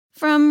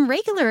From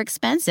regular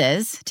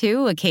expenses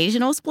to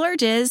occasional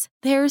splurges,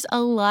 there's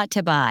a lot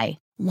to buy.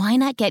 Why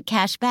not get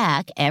cash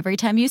back every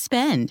time you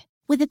spend?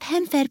 With a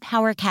PenFed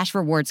Power Cash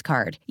Rewards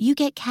card, you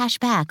get cash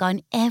back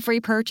on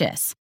every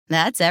purchase.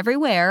 That's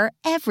everywhere,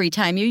 every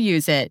time you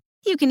use it.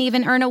 You can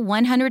even earn a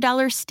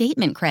 $100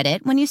 statement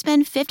credit when you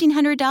spend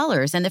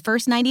 $1,500 in the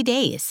first 90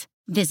 days.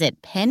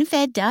 Visit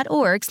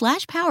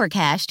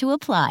PenFed.org/PowerCash to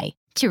apply.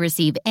 To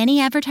receive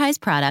any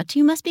advertised product,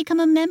 you must become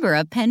a member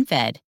of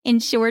PenFed,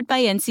 insured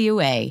by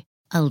NCUA.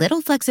 A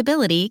little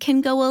flexibility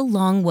can go a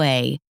long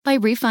way. By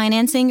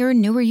refinancing your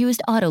new or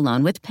used auto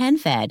loan with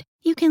PenFed,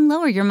 you can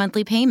lower your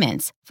monthly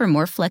payments for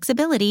more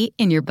flexibility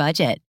in your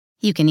budget.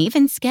 You can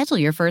even schedule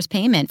your first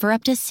payment for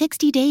up to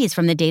 60 days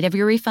from the date of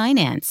your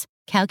refinance.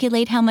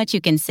 Calculate how much you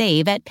can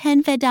save at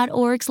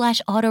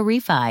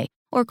PenFed.org/auto-refi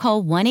or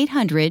call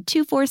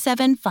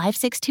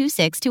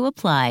 1-800-247-5626 to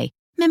apply.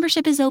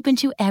 Membership is open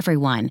to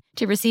everyone.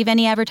 To receive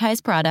any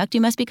advertised product,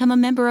 you must become a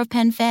member of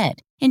PenFed,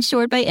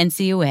 insured by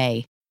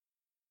NCUA.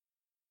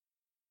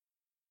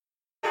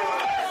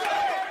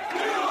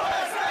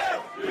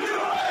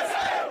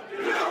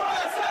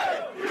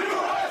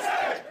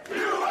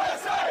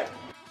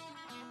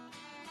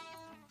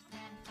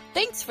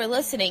 Thanks for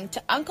listening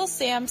to Uncle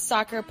Sam's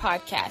Soccer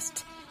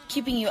Podcast,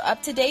 keeping you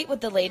up to date with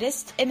the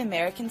latest in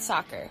American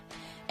soccer.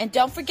 And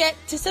don't forget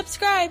to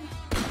subscribe.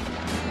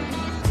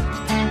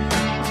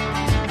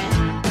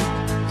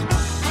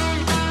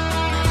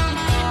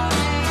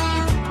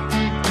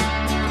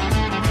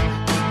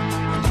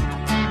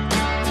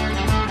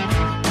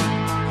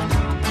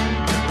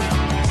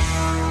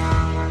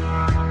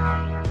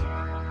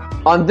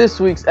 On this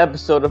week's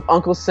episode of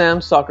Uncle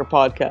Sam's Soccer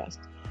Podcast,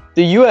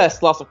 the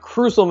U.S. lost a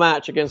crucial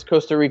match against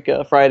Costa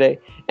Rica Friday,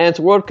 and its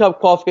World Cup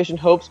qualification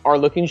hopes are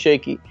looking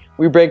shaky.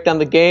 We break down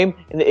the game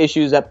and the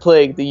issues that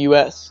plague the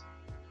U.S.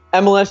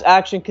 MLS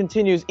action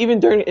continues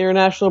even during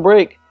international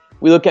break.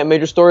 We look at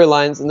major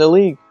storylines in the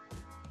league.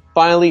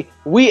 Finally,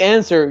 we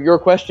answer your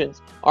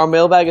questions. Our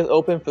mailbag is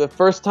open for the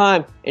first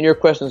time, and your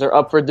questions are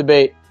up for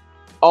debate.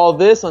 All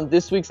this on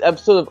this week's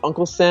episode of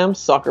Uncle Sam's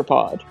Soccer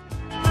Pod.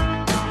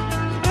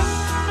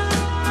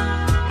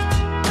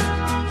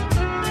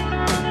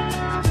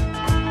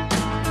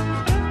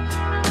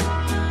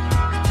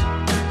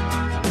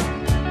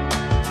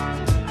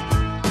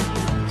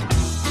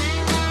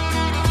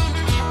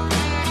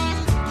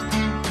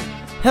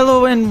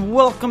 Hello and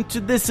welcome to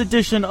this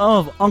edition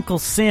of Uncle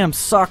Sam's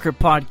Soccer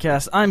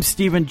Podcast. I'm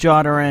Steven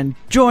Jotter, and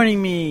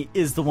joining me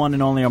is the one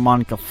and only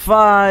Armonica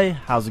Phi.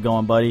 How's it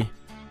going, buddy?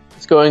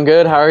 It's going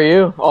good. How are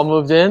you? All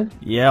moved in?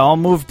 Yeah, all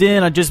moved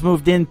in. I just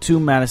moved into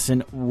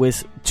Madison,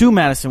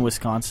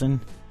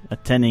 Wisconsin,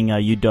 attending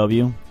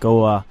UW.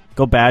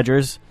 Go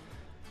Badgers,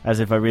 as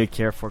if I really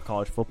care for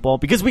college football,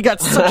 because we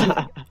got such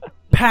a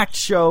packed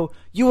show.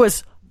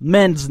 U.S.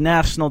 men's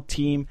national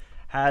team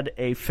had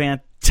a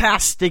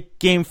fantastic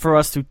game for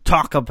us to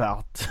talk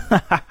about.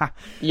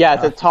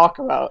 To talk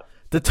about.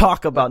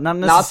 Not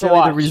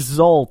necessarily the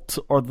result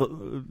or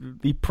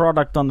the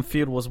product on the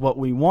field was what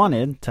we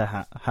wanted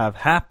to have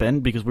happen,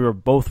 because we were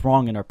both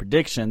wrong in our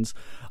predictions.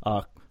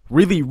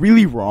 Really,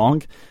 really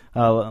wrong.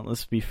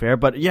 Let's be fair.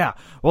 But yeah,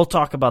 we'll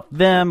talk about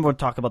them. We'll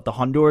talk about the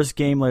Honduras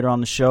game later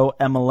on the show,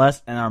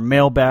 MLS, and our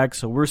mailbag.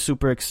 So we're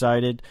super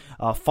excited.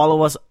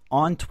 Follow us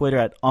on Twitter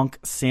at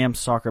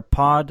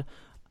UncSamSoccerPod.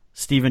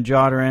 Steven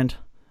Jodderand.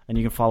 And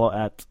you can follow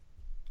at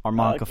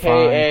Armonica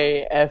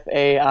Phi.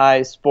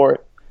 Kafai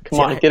Sport. Come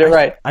on, get it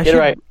right. I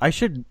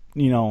should,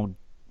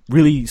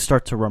 really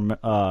start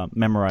to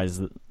memorize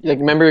it.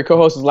 Remember your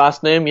co-host's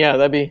last name? Yeah,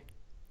 that'd be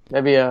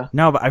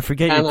No, but I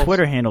forget your nice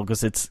Twitter handle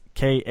because it's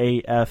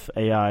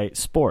Kafai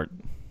Sport.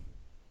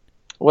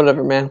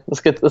 Whatever, man.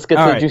 Let's get to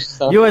the juicy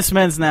stuff. U.S.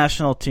 men's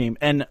national team,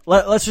 and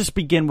let's just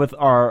begin with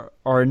our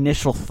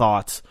initial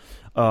thoughts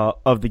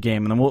of the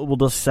game, and then we'll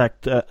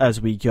dissect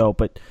as we go.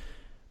 But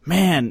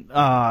man,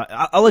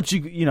 I'll let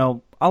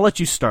you. I'll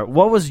let you start.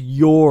 What was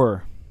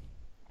your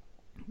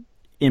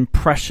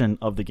impression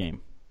of the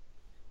game?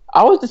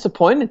 I was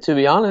disappointed, to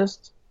be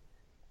honest.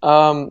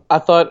 I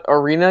thought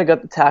Arena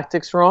got the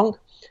tactics wrong.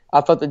 I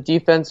thought the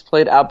defense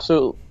played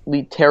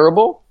absolutely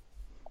terrible.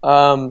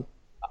 I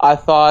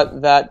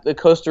thought that the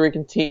Costa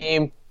Rican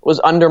team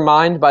was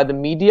undermined by the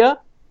media.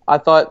 I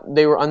thought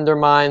they were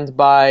undermined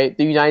by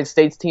the United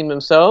States team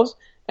themselves.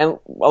 And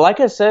like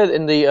I said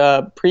in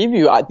the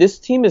preview, this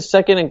team is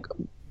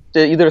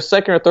either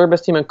second or third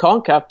best team in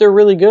CONCACAF. They're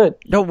really good.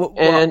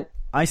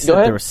 I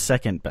said they were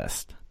second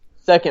best.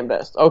 Second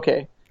best,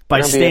 okay.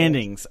 By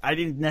standings. I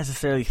didn't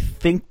necessarily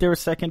think they were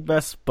second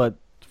best, but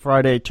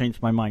Friday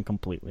changed my mind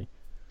completely.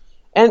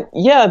 And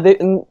yeah,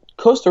 in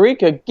Costa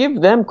Rica, give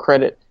them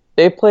credit.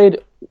 They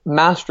played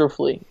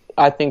masterfully,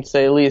 I think, to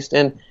say the least.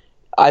 And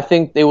I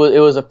think it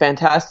was a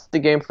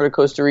fantastic game for the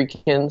Costa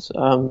Ricans.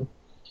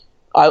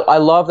 I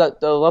love that.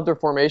 I love their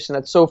formation.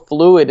 That's so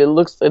fluid. It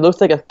looks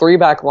like a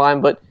 3-back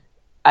line, but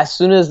as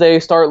soon as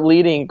they start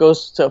leading, it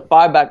goes to a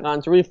 5-back line.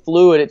 It's really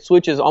fluid. It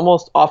switches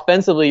almost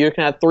offensively. You're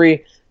going to have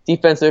 3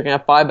 defensive, you're going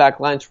to have 5-back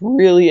line. It's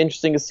really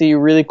interesting to see.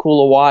 Really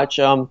cool to watch.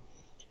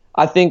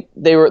 I think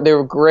they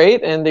were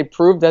great, and they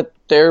proved that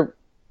they're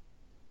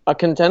a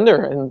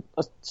contender and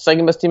a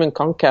second best team in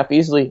CONCACAF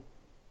easily.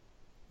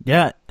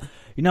 Yeah,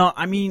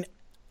 I mean,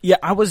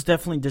 I was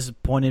definitely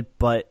disappointed,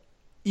 but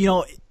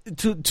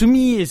to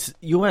me, is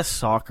U.S.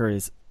 soccer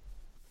is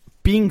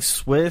being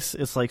Swiss.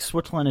 It's like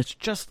Switzerland is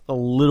just a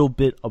little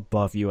bit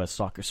above U.S.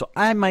 soccer, so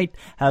I might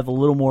have a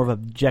little more of an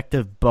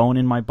objective bone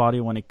in my body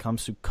when it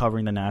comes to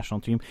covering the national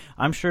team.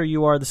 I'm sure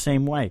you are the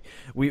same way.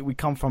 We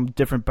come from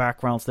different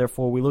backgrounds,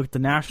 therefore we look at the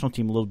national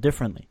team a little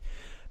differently.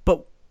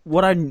 But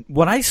what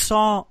I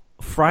saw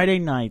Friday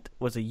night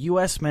was a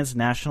U.S. men's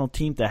national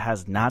team that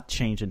has not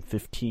changed in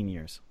 15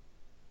 years.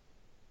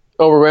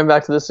 Oh, we're going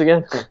back to this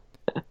again?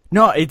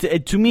 No,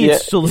 to me,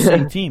 it's still the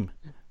same team.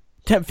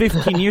 10,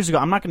 15 years ago,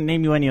 I'm not going to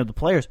name you any of the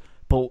players,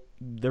 but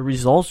the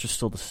results are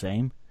still the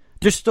same.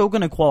 They're still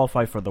going to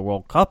qualify for the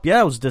World Cup.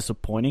 Yeah, it was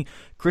disappointing.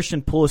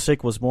 Christian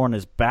Pulisic was more on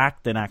his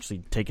back than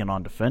actually taking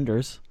on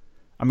defenders.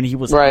 I mean, he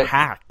was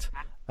hacked.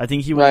 I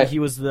think he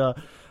was the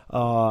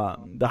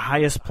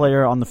highest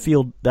player on the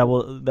field that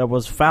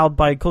was fouled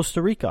by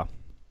Costa Rica.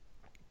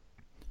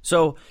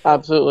 So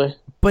absolutely.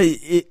 But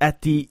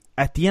at the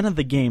end of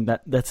the game,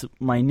 that's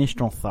my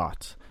initial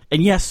thoughts.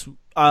 And yes,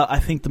 I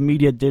think the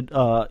media did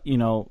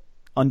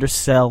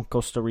undersell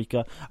Costa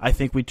Rica. I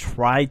think we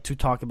tried to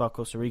talk about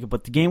Costa Rica,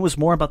 but the game was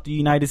more about the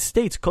United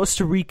States.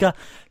 Costa Rica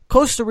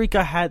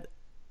had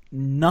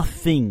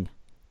nothing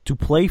to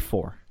play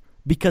for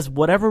because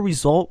whatever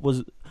result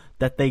was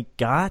that they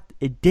got,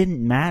 it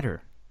didn't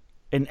matter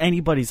in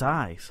anybody's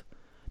eyes.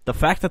 The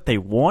fact that they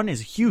won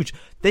is huge.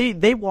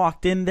 They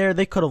walked in there,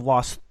 they could have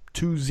lost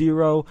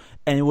 2-0,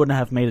 and it wouldn't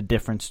have made a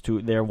difference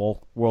to their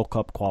World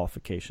Cup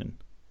qualification.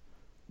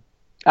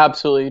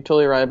 Absolutely, you're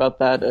totally right about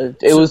that.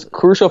 It was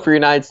crucial for the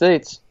United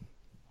States.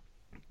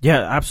 Yeah,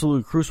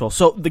 absolutely crucial.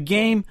 So the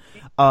game,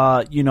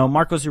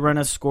 Marcos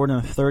Llorente scored in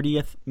the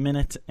 30th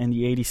minute and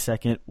the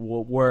 82nd,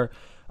 where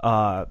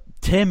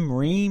Tim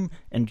Ream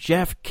and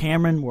Jeff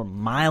Cameron were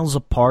miles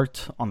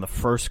apart on the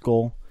first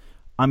goal.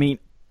 I mean,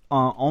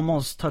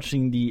 almost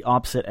touching the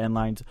opposite end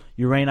lines.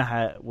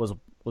 Llorente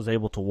was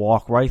able to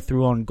walk right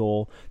through on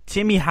goal.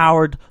 Timmy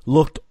Howard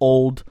looked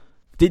old.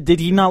 Did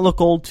he not look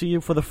old to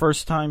you for the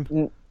first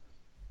time?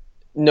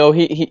 No,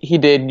 he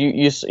did.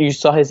 You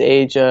saw his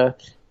age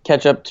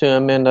catch up to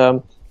him,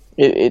 and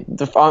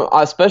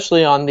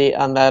especially on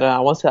that I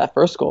want to say that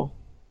first goal.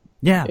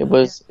 Yeah, it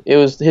was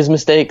his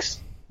mistakes.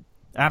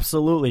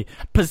 Absolutely,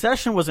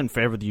 possession was in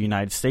favor of the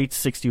United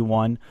States,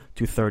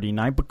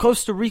 61-39. But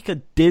Costa Rica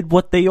did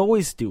what they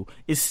always do: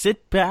 is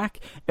sit back,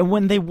 and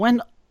when they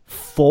went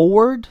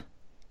forward.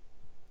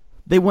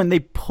 When they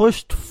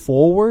pushed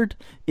forward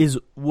is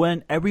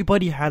when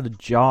everybody had a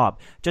job.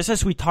 Just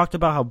as we talked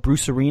about how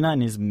Bruce Arena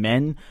and his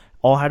men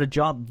all had a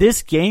job,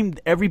 this game,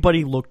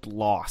 everybody looked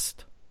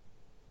lost.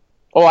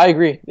 Oh, I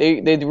agree.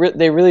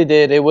 They really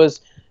did. It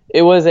was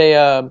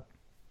a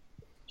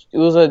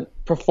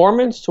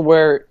performance to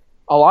where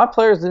a lot of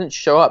players didn't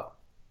show up.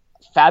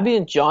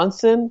 Fabian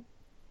Johnson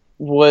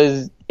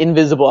was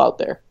invisible out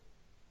there.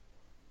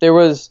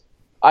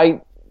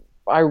 I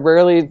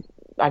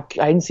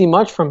didn't see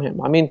much from him.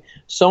 I mean,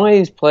 so many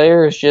of these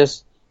players it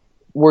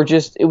was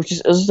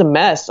just a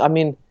mess. I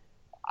mean,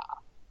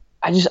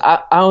 I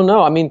don't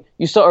know. I mean,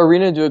 you saw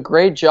Arena do a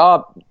great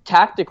job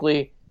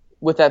tactically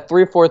with that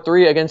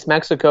 3-4-3 against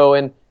Mexico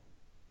and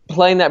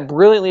playing that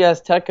brilliantly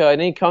Azteca,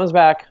 and then he comes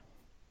back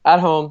at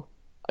home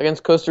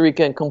against Costa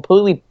Rica and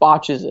completely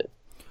botches it.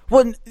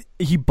 Well,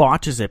 he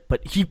botches it,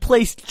 but he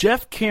placed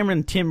Jeff Cameron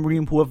and Tim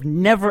Ream, who have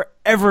never,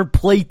 ever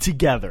played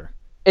together.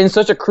 In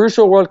such a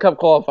crucial World Cup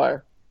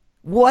qualifier.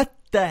 What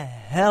the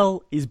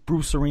hell is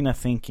Bruce Arena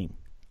thinking?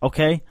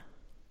 Okay?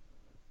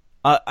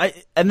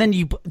 And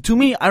then to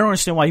me, I don't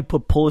understand why you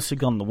put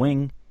Pulisic on the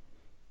wing.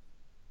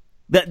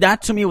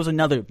 That to me was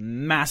another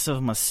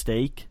massive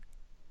mistake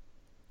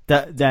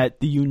that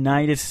the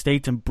United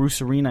States and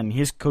Bruce Arena and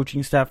his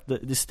coaching staff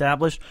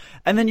established.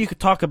 And then you could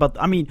talk about,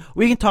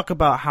 we can talk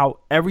about how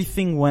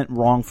everything went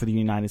wrong for the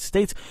United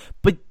States,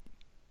 but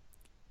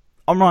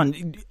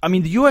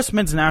the U.S.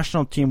 men's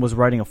national team was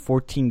riding a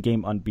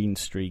 14-game unbeaten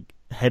streak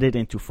headed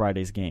into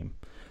Friday's game.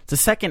 It's the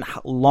second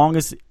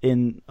longest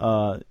in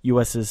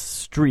U.S.'s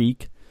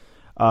streak.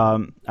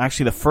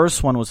 Actually, the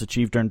first one was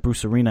achieved during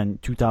Bruce Arena in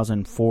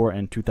 2004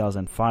 and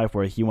 2005,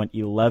 where he went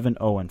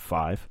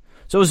 11-0-5.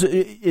 So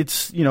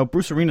it's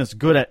Bruce Arena's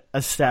good at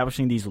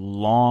establishing these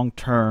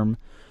long-term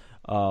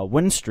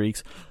win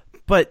streaks.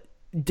 But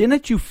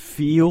didn't you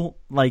feel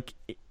like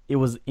it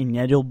was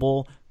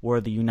inevitable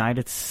where the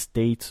United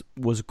States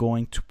was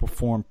going to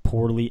perform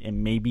poorly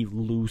and maybe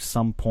lose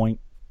some point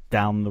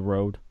down the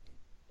road?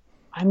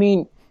 I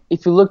mean,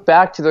 if you look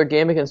back to their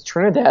game against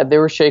Trinidad, they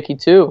were shaky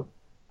too.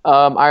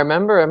 I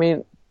remember. I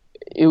mean,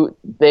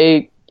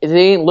 they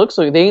didn't look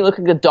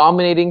like a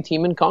dominating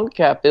team in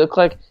CONCACAF. They look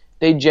like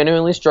they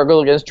genuinely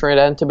struggled against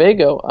Trinidad and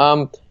Tobago.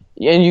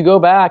 And you go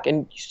back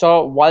and you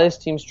saw why this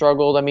team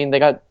struggled. I mean, they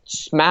got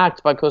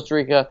smacked by Costa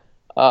Rica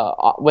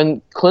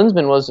when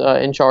Klinsmann was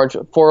in charge,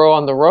 4-0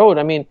 on the road.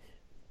 I mean,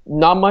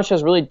 not much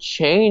has really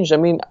changed. I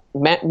mean,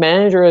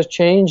 manager has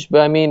changed,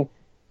 but I mean,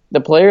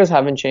 the players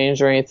haven't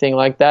changed or anything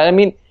like that. I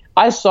mean,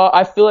 I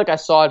feel like I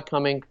saw it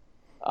coming.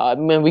 I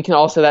mean, we can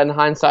all say that in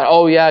hindsight.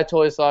 Oh yeah, I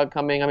totally saw it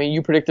coming. I mean,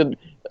 you predicted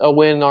a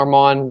win,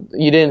 Armand.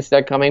 You didn't see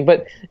that coming,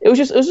 but it was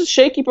a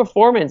shaky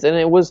performance, and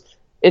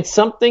it's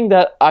something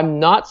that I'm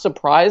not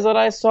surprised that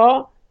I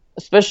saw,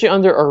 especially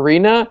under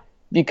Arena,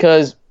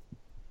 because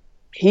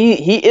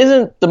he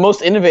isn't the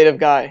most innovative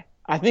guy.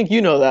 I think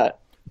you know that.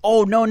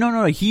 Oh,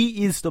 no.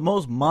 He is the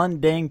most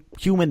mundane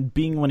human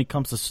being when it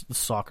comes to the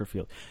soccer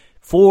field.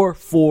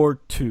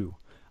 4-4-2.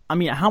 I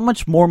mean, how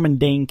much more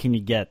mundane can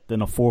you get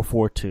than a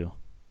 4-4-2?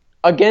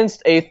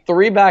 Against a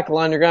 3-back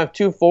line, you're going to have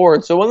 2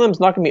 forwards, so one of them's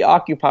not going to be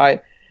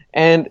occupied.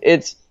 And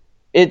it's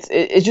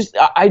just,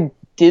 I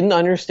didn't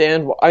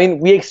understand. I mean,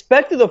 we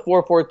expected the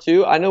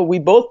 4-4-2. I know we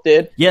both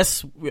did.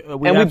 Yes, we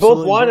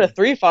both wanted a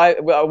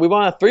 3-5. We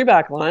wanted a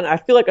 3-back line. I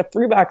feel like a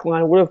 3-back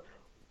line would have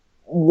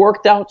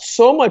worked out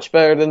so much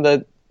better than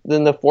the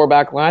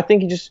 4-back line. I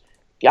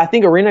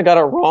think Arena got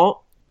it wrong.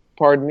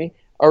 Pardon me.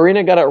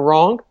 Arena got it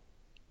wrong.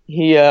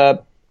 I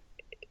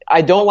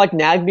don't like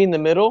Nagby in the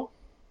middle.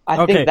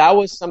 I think that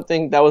was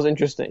something that was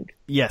interesting.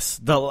 Yes.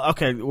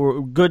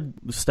 Good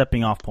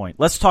stepping off point.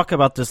 Let's talk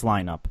about this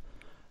lineup.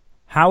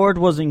 Howard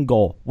was in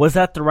goal. Was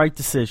that the right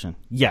decision?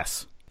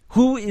 Yes.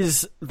 Who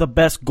is the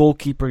best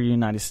goalkeeper the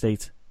United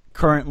States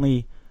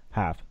currently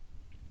have?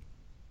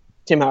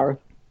 Tim Howard.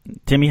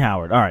 Timmy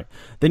Howard. All right.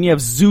 Then you have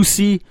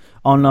Zusi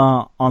on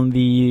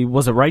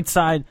the right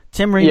side.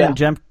 Tim Ream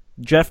and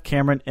Jeff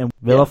Cameron and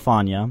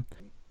Villafania.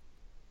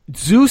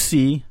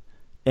 Zusi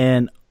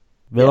and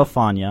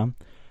Villafania.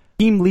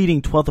 Team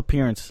leading 12th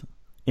appearance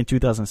in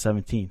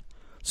 2017.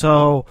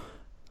 So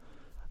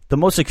the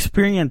most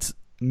experienced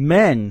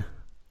men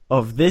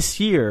of this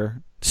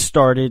year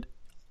started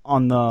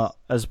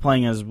as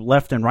playing as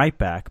left and right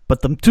back,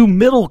 but the two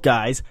middle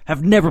guys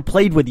have never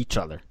played with each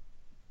other.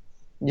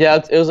 Yeah,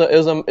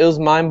 it was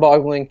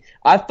mind-boggling.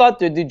 I thought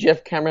they'd do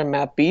Jeff Cameron and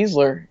Matt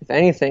Beasler, if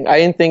anything. I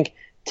didn't think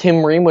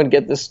Tim Ream would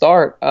get the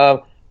start.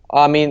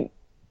 I mean,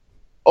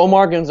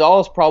 Omar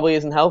Gonzalez probably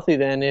isn't healthy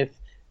then if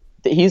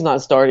he's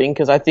not starting,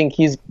 because I think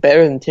he's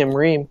better than Tim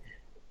Ream.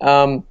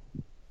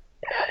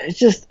 It's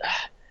just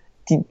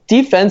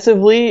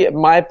defensively, in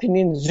my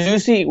opinion,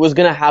 Zusi was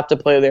going to have to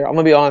play there. I'm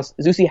going to be honest.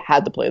 Zusi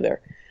had to play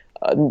there.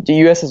 The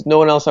U.S. has no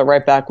one else at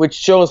right back, which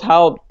shows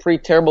how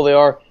pretty terrible they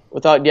are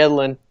without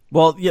Yedlin.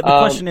 Well, yeah, the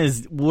question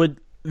is,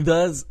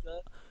 does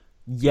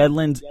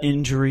Yedlin's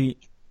injury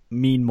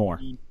mean more?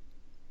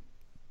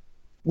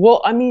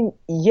 Well, I mean,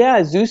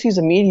 yeah, Zusi's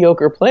a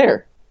mediocre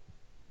player.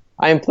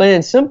 I am plain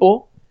and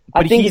simple.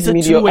 But I think he's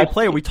a two-way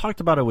player. We talked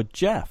about it with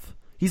Jeff.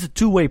 He's a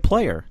two-way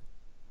player.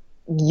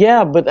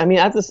 Yeah, but I mean,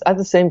 at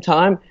the same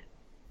time,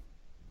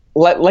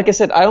 like I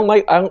said, I don't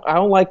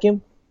like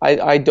him.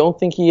 I don't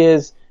think he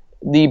is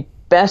the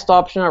best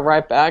option at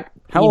right back.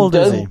 How old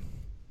is he?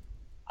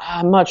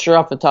 I'm not sure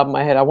off the top of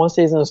my head. I want to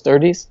say he's in his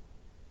 30s.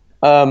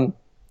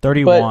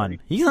 31.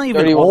 He's not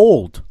even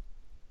old.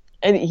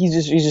 And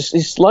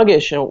he's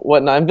sluggish and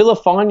whatnot. And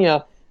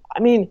Villafania, I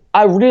mean,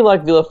 I really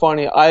like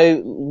Villafania. I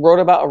wrote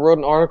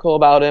an article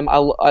about him.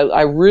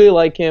 I really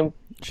like him.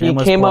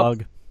 Shameless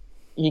plug.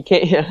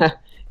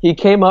 He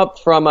came up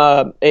from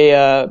a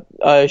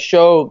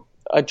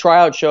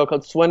tryout show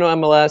called Sueno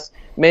MLS,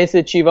 made it to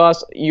the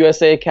Chivas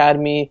USA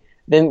Academy,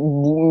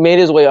 then made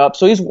his way up.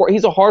 So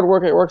he's a hard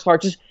worker. He works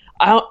hard.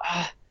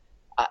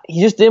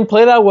 He just didn't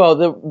play that well.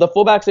 The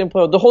fullbacks didn't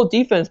play well. The whole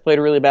defense played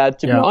really bad,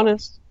 to be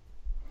honest.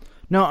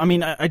 No, I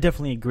mean, I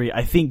definitely agree.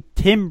 I think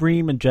Tim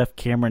Ream and Jeff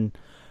Cameron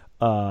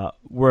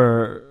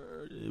were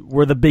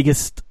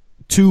the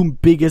two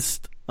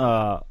biggest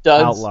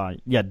outliers.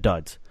 Yeah,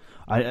 duds.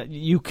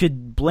 You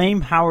could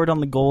blame Howard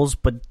on the goals,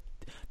 but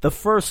the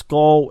first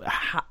goal,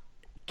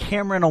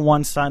 Cameron on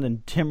one side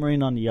and Tim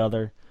Ream on the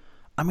other.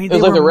 I mean, it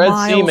was like the Red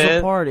Sea, man.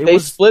 Apart. They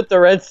split the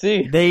Red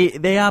Sea.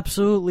 They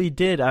absolutely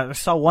did. I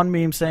saw one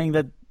meme saying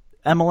that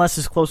MLS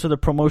is closer to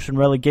promotion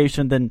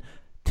relegation than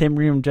Tim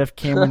Ream and Jeff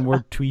Cameron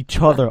were to each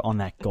other on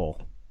that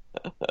goal.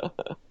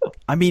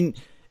 I mean,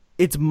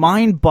 it's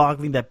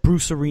mind-boggling that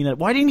Bruce Arena...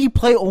 Why didn't he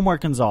play Omar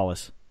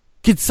Gonzalez?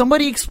 Could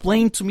somebody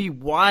explain to me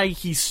why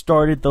he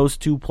started those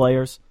two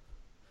players?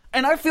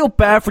 And I feel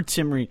bad for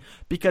Tim Ream,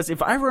 because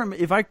if I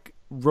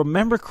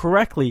remember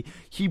correctly,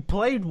 he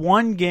played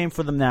one game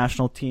for the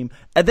national team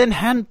and then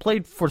hadn't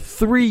played for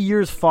 3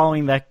 years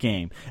following that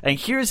game. And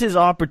here's his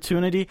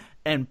opportunity,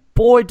 and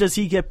boy, does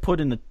he get put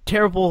in a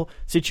terrible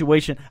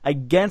situation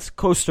against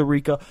Costa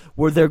Rica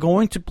where they're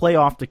going to play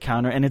off the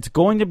counter, and it's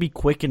going to be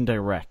quick and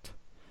direct.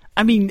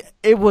 I mean,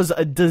 it was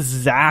a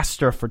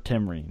disaster for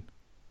Tim Ream.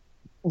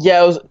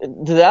 Yeah, it was a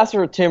disaster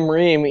for Tim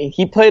Ream.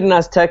 He played in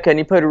Azteca, and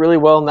he played really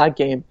well in that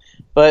game.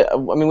 But, I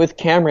mean, with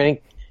Cameron,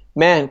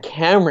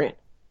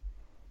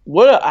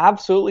 what an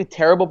absolutely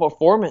terrible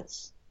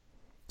performance.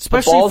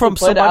 Especially from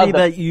somebody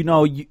that,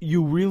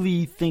 you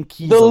really think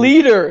he's... The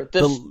leader,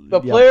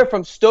 the player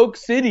from Stoke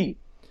City.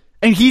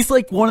 And he's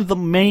like one of the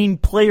main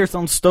players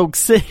on Stoke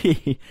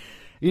City.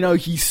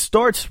 He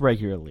starts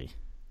regularly.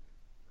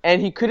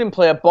 and he couldn't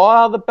play a ball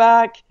out of the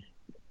back.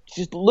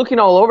 Just looking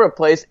all over the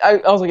place. I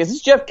was like, is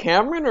this Jeff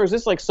Cameron or is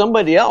this like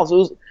somebody else?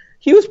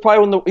 He was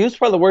probably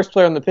the worst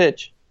player on the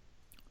pitch,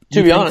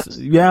 to be honest.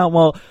 Yeah,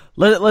 well,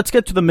 let's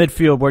get to the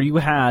midfield where you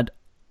had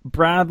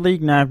Bradley,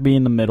 Nagbe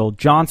in the middle,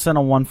 Johnson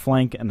on one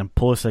flank, and then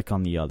Pulisic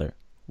on the other.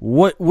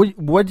 What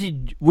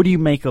do you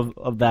make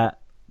of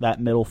that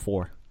middle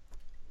four?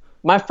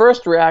 My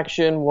first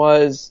reaction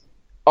was,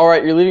 all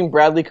right, you're leaving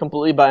Bradley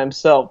completely by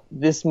himself.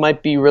 This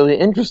might be really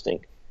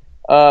interesting.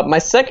 My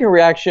second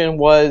reaction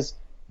was,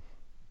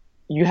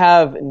 you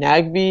have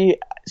Nagbe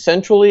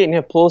centrally and you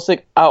have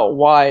Pulisic out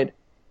wide,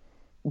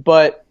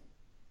 but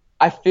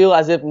I feel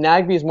as if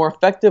Nagbe is more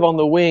effective on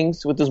the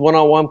wings with his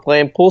one-on-one play,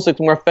 and Pulisic is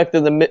more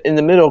effective in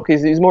the middle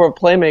because he's more of a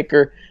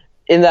playmaker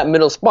in that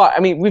middle spot.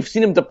 I mean, we've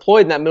seen him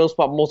deployed in that middle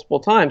spot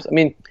multiple times. I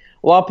mean,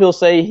 a lot of people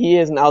say he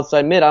is an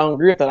outside mid. I don't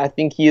agree with that. I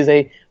think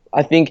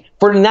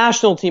for the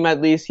national team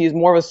at least, he's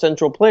more of a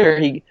central player.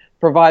 He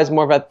provides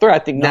more of a threat. I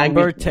think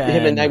number 10.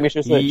 Him and Nagbe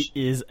should switch.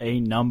 He is a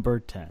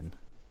number 10.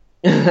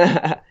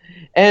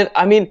 And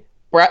I mean,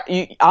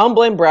 I don't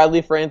blame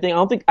Bradley for anything.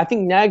 I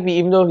think Nagbe,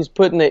 even though he's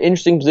put in an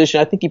interesting position,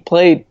 I think he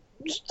played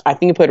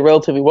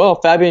relatively well.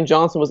 Fabian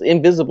Johnson was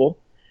invisible,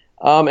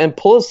 and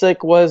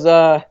Pulisic was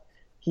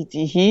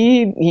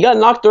he got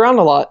knocked around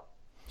a lot.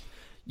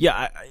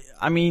 Yeah,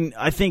 I mean,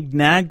 I think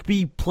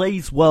Nagbe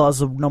plays well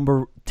as a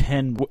number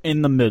 10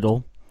 in the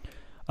middle.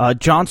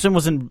 Johnson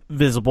was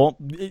invisible,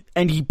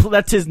 and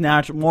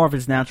that's more of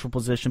his natural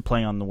position,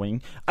 playing on the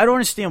wing. I don't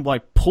understand why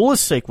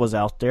Pulisic was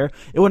out there.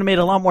 It would have made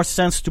a lot more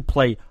sense to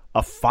play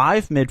a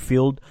 5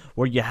 midfield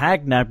where you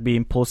had Nagbe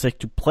and Pulisic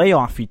to play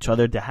off each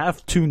other, to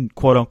have two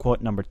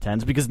quote-unquote number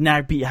 10s, because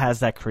Nagbe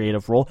has that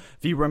creative role.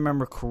 If you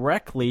remember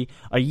correctly,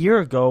 a year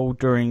ago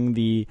during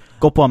the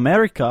Copa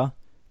America,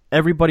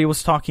 everybody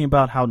was talking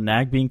about how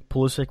Nagbe and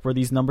Pulisic were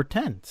these number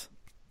 10s.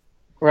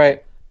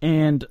 Right.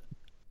 And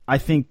I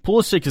think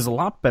Pulisic is a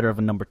lot better of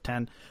a number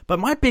 10. But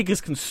my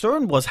biggest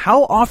concern was,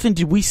 how often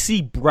did we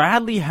see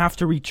Bradley have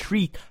to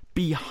retreat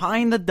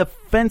behind the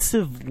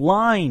defensive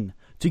line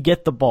to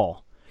get the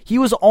ball? He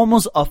was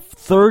almost a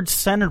third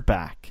center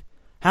back,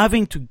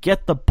 having to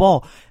get the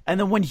ball. And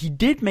then when he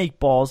did make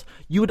balls,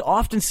 you would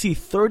often see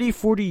 30,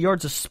 40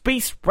 yards of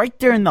space right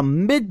there in the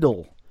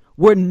middle,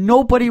 where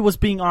nobody was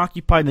being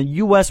occupied. The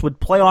U.S. would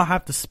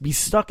have to be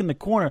stuck in the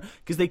corner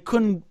because they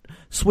couldn't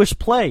switch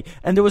play,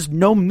 and there was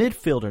no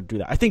midfielder to do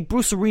that. I think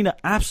Bruce Arena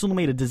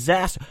absolutely made a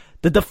disaster.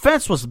 The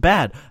defense was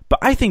bad, but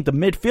I think the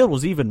midfield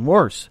was even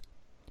worse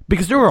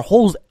because there were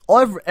holes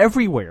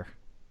everywhere.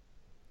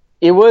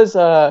 It was,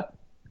 I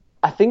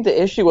think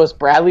the issue was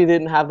Bradley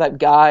didn't have that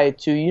guy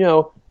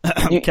to,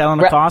 Kellen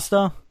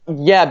Acosta?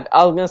 Yeah,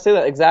 I was going to say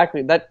that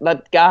exactly.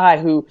 That guy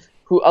who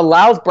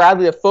allows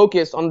Bradley to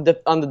focus on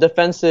the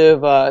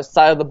defensive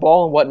side of the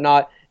ball and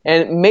whatnot,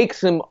 and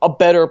makes him a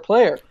better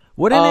player.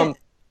 Wouldn't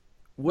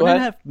it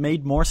have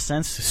made more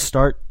sense to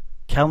start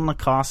Kellen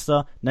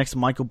Acosta next to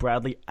Michael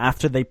Bradley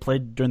after they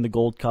played during the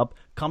Gold Cup,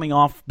 coming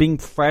off being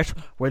fresh,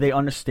 where they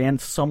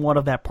understand somewhat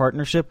of that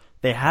partnership?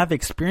 They have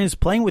experience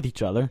playing with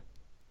each other.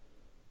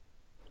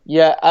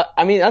 Yeah,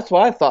 I mean, that's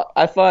what I thought.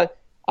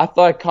 I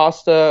thought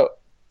Acosta,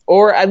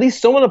 or at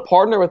least someone to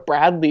partner with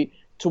Bradley,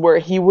 to where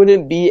he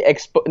wouldn't be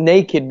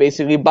naked,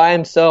 basically, by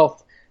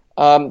himself.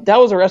 That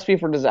was a recipe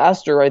for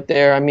disaster right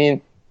there. I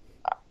mean,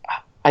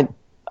 I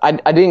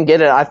didn't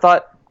get it. I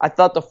thought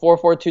the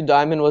 4-4-2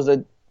 diamond was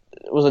a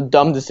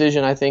dumb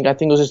decision. I think it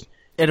was just,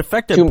 it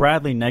affected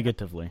Bradley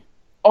negatively.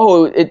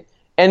 And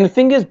the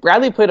thing is,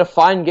 Bradley played a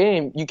fine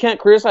game. You can't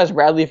criticize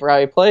Bradley for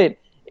how he played.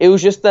 It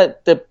was just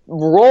that the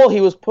role he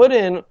was put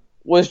in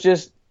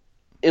was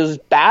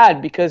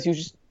bad because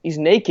he's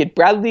naked.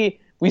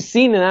 Bradley, we've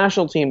seen the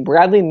national team.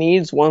 Bradley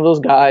needs one of those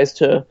guys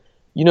to,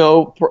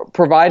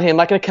 provide him,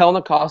 like a Kellen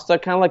Acosta,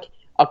 kind of like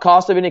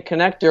Acosta being a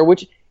connector,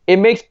 which it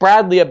makes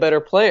Bradley a better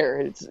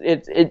player.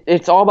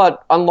 It's all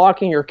about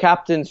unlocking your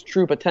captain's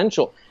true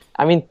potential.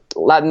 I mean,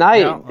 that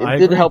night, it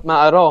didn't help him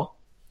out at all.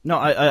 No,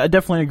 I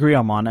definitely agree,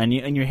 Armand,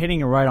 and you're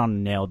hitting it right on the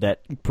nail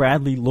that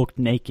Bradley looked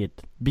naked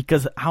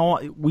because how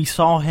we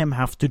saw him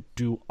have to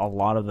do a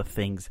lot of the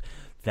things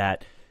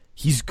that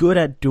he's good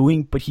at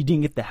doing, but he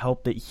didn't get the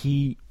help that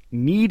he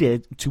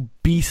needed to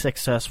be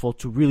successful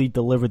to really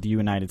deliver the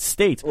United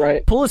States.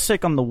 Right.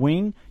 Pulisic on the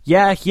wing,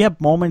 yeah, he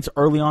had moments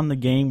early on in the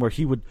game where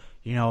he would,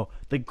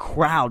 the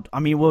crowd. I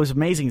mean, what was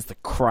amazing is the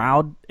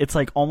crowd. It's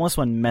like almost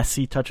when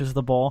Messi touches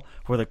the ball,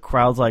 where the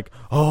crowd's like,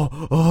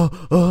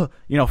 freaking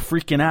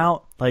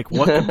out. Like,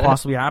 what could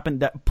possibly happen?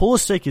 That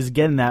Pulisic is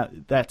getting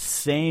that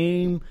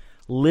same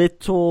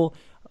little,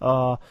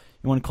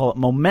 you want to call it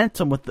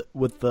momentum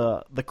with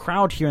the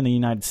crowd here in the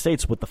United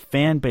States, with the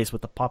fan base,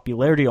 with the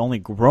popularity only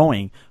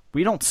growing.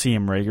 We don't see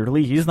him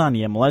regularly. He's not in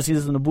the MLS.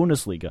 He's in the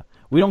Bundesliga.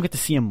 We don't get to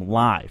see him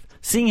live.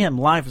 Seeing him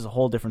live is a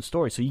whole different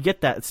story. So you get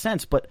that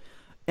sense, but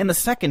in the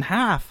second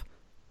half,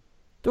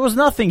 there was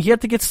nothing. He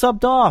had to get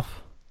subbed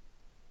off.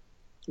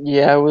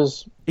 Yeah, it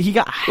was... He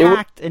got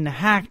hacked,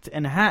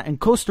 and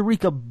Costa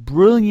Rica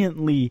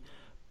brilliantly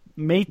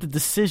made the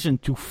decision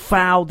to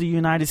foul the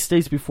United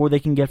States before they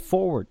can get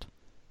forward.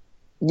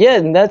 Yeah,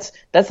 and that's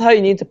how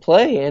you need to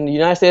play. And the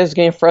United States was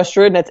getting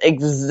frustrated, and that's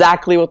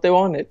exactly what they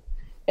wanted.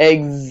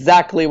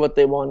 Exactly what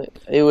they wanted.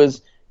 It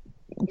was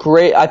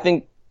great. I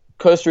think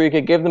Costa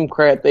Rica, give them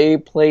credit. They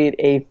played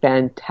a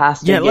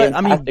fantastic game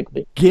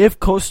tactically. Give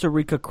Costa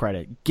Rica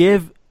credit.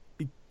 Give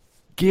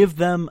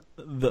them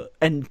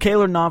and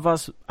Keylor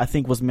Navas, I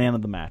think, was man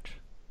of the match.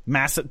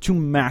 Two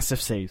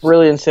massive saves.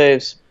 Brilliant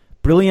saves.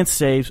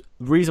 The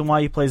reason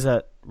why he plays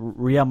at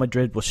Real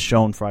Madrid was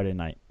shown Friday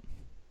night.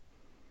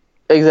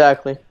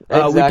 Exactly.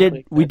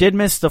 We did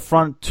miss the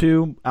front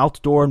two,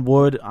 Altidore and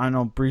Wood. I don't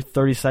know, brief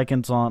 30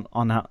 seconds on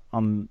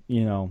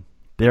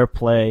their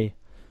play.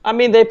 I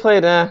mean, they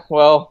played.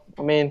 Well,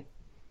 I mean,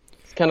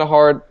 it's kind of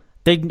hard.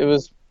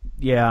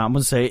 Yeah, I'm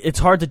gonna say it's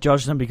hard to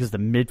judge them because the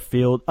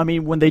midfield. I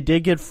mean, when they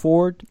did get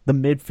forward, the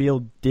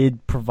midfield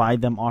did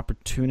provide them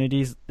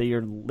opportunities.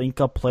 Their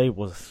link-up play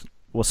was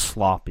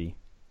sloppy.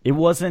 It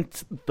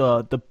wasn't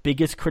the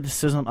biggest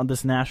criticism of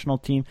this national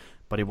team,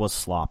 but it was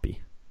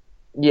sloppy.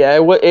 Yeah,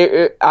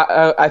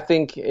 I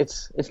think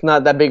it's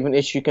not that big of an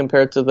issue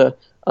compared to the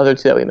other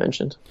two that we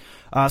mentioned.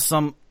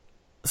 Some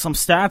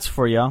stats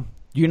for you.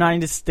 The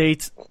United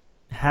States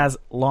has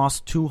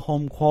lost 2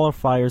 home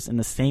qualifiers in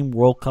the same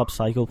World Cup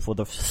cycle for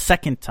the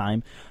second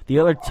time. The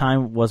other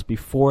time was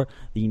before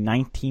the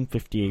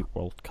 1958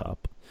 World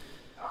Cup.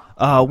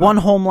 1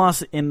 home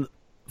loss in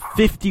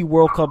 50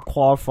 World Cup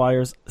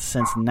qualifiers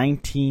since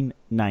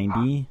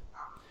 1990.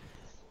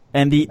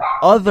 And the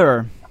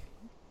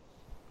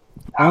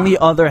only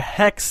other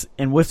hex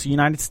in which the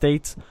United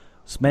States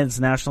men's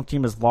national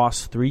team has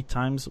lost 3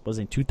 times was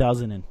in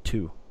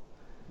 2002.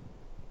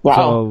 Wow.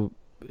 So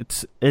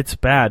it's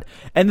bad.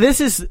 And this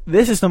is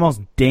the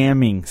most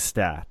damning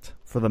stat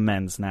for the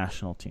men's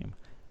national team.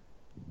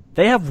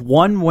 They have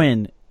 1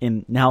 win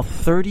in now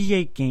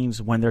 38 games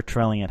when they're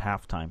trailing at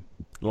halftime.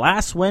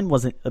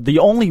 The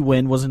only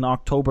win was in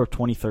October of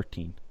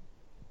 2013.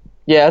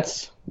 Yeah,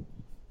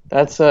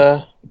 that's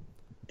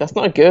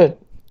not good.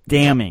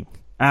 Damning.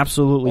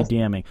 Absolutely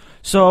damning.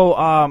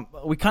 So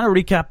we kind of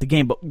recapped the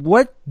game, but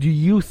what do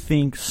you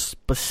think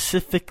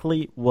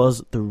specifically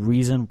was the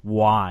reason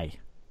why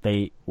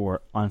they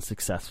were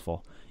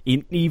unsuccessful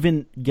in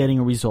even getting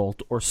a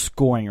result or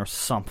scoring or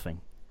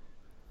something?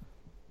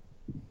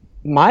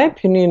 My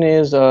opinion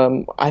is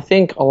I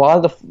think a lot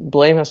of the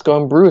blame has to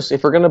go on Bruce.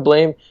 If we're going to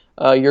blame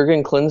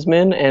Jurgen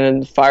Klinsmann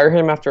and fire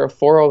him after a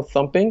 4-0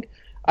 thumping,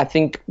 I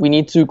think we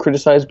need to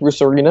criticize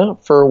Bruce Arena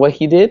for what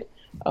he did.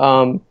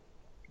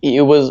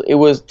 It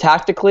was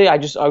tactically, I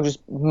was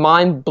just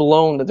mind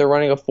blown that they're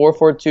running a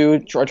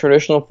 4-4-2, a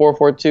traditional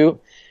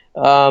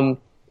 4-4-2,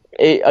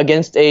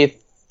 against a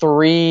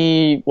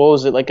 3, what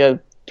was it, like a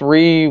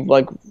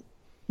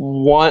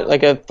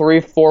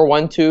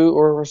 3-4-1-2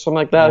 or something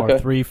like that. Or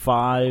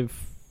 3-5-2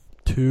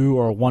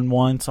 or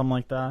 1-1, something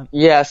like that.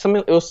 Yeah,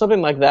 it was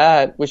something like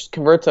that, which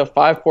converts to a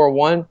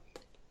 5-4-1.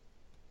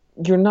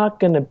 You're not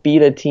going to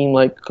beat a team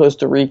like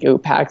Costa Rica who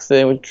packs it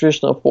in with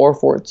traditional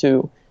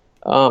 4-4-2.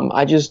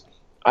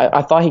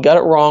 I thought he got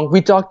it wrong.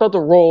 We talked about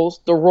the roles.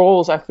 The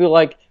roles, I feel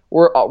like,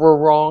 were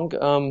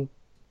wrong.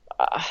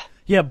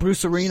 Yeah,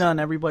 Bruce Arena and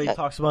everybody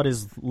talks about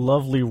his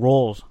lovely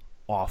roles.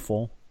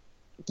 Awful.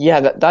 Yeah,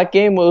 that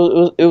game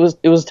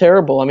was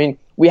terrible. I mean,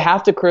 we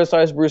have to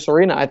criticize Bruce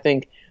Arena. I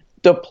think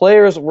the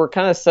players were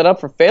kind of set up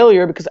for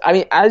failure because, I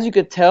mean, as you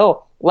could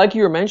tell, like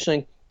you were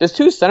mentioning, there's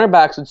 2 center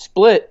backs would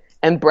split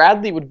and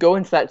Bradley would go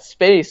into that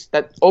space,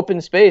 that open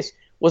space.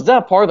 Was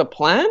that part of the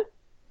plan?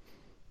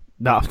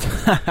 No.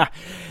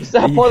 Is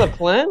that part of the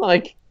plan?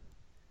 Like,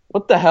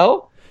 what the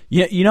hell?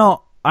 Yeah,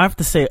 I have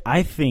to say,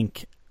 I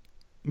think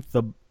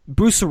the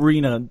Bruce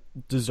Arena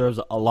deserves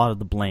a lot of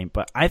the blame,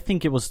 but I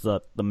think it was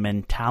the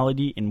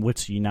mentality in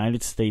which the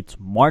United States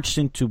marched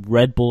into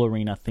Red Bull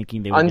Arena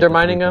thinking they would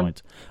undermining get the 3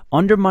 points.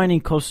 Undermining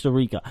Costa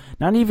Rica.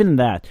 Not even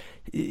that.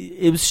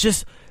 It was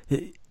just,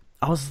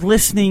 I was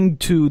listening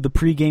to the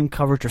pregame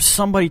coverage or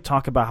somebody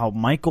talk about how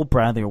Michael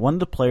Bradley, or one of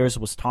the players,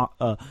 was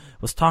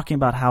talking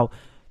about how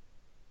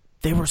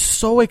they were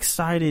so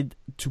excited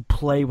to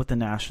play with the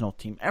national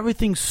team.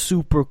 Everything's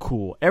super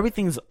cool.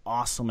 Everything's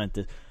awesome at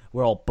this.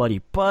 We're all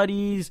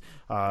buddies.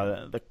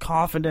 The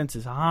confidence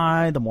is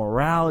high. The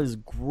morale is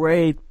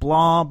great.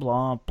 Blah,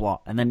 blah, blah.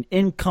 And then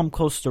in come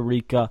Costa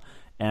Rica,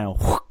 and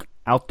whook,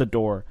 out the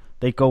door.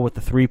 They go with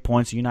the 3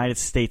 points. The United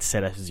States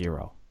set at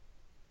 0.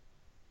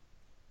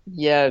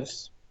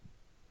 Yes.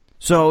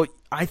 So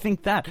I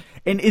think that.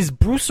 And is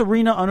Bruce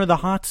Arena under the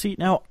hot seat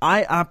now?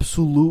 I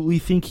absolutely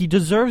think he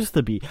deserves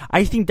to be.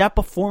 I think that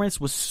performance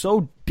was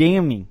so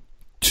damning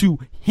to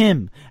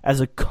him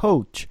as a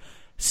coach.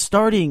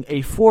 Starting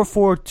a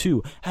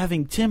 4-4-2,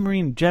 having Tim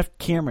Ream and Jeff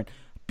Cameron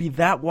be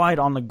that wide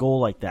on the goal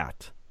like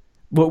that,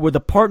 where the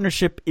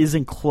partnership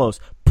isn't close.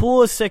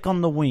 Pulisic on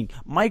the wing,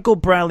 Michael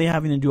Bradley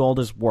having to do all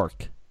this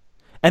work,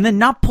 and then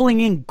not pulling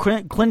in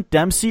Clint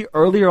Dempsey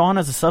earlier on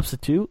as a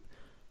substitute.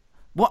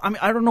 Well, I mean,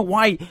 I don't know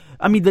why.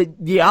 I mean,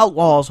 the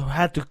Outlaws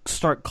had to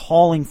start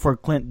calling for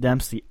Clint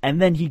Dempsey,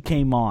 and then he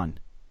came on.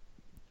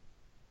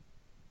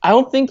 I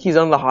don't think he's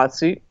on the hot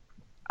seat.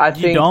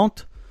 You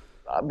don't?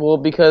 Well,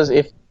 because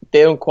if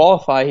they don't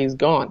qualify, he's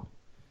gone.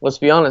 Let's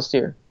be honest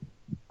here.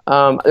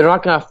 They're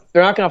not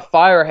gonna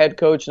fire a head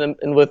coach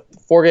and with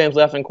 3 games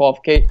left in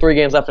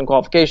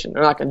qualification.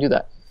 They're not gonna do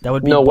that. That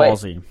would be no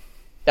ballsy. Way.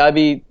 That would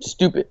be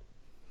stupid.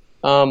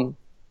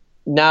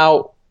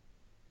 Now,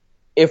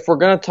 if we're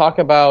gonna talk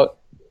about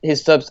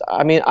his subs,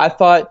 I mean, I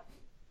thought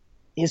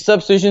his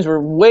substitutions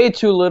were way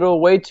too little,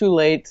 way too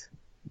late.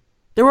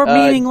 They were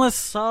meaningless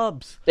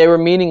subs. They were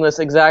meaningless,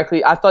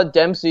 exactly. I thought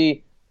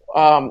Dempsey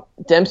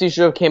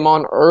should have came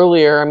on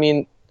earlier. I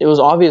mean, it was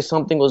obvious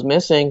something was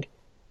missing,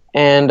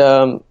 and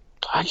I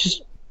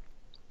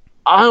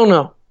don't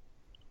know.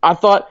 I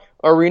thought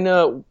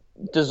Arena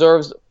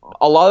deserves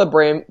a lot of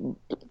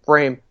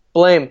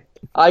blame.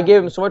 I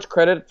gave him so much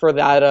credit for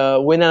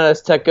that win at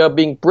Azteca,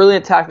 being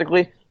brilliant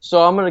tactically.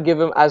 So I'm going to give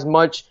him as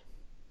much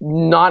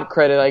not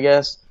credit, I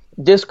guess,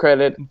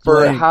 discredit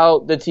for how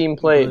the team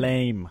played.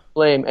 Blame.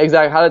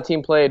 Exactly, how the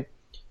team played.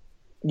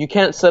 You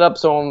can't set up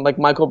someone like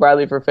Michael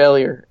Bradley for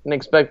failure and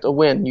expect a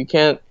win. You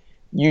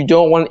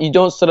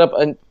don't set up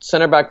a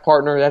center back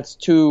partner that's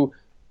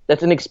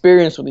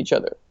inexperienced with each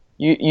other.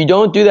 You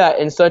don't do that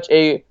in such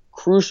a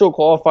crucial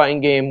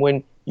qualifying game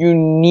when you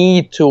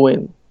need to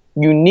win.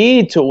 You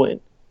need to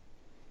win.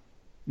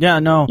 Yeah,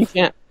 no. You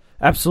can't.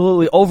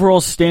 Absolutely.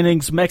 Overall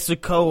standings,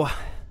 Mexico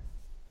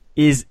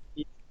is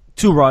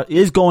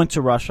going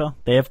to Russia.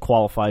 They have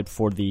qualified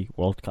for the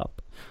World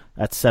Cup.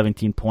 That's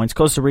 17 points.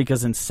 Costa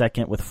Rica's in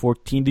second with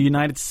 14. The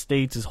United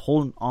States is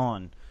holding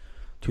on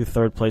to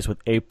third place with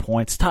 8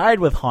 points,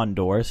 tied with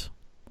Honduras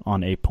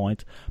on 8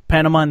 points.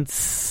 Panama in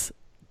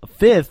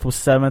fifth with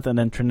 7th, and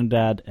then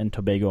Trinidad and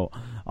Tobago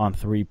on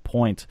 3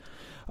 points.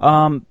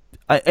 And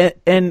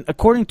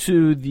according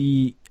to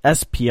the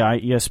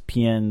SPI,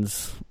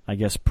 ESPN's, I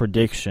guess,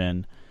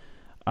 prediction,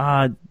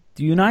 the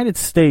United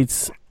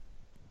States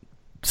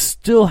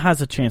still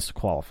has a chance to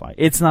qualify.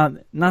 It's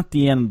not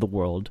the end of the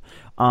world.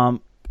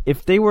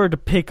 If they were to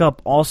pick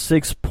up all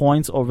 6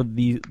 points over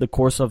the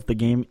course of the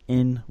game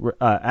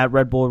at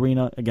Red Bull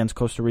Arena against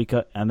Costa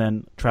Rica, and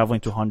then traveling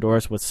to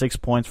Honduras with 6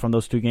 points from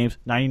those 2 games,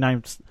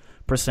 99%.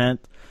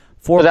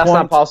 4 but that's points,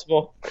 not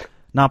possible.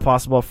 Not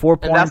possible. 4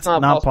 points,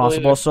 not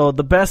possible. Either. So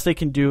the best they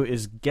can do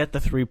is get the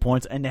 3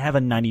 points, and they have a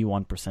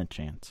 91%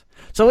 chance.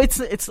 So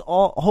it's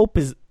all hope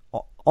is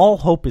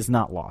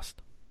not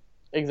lost.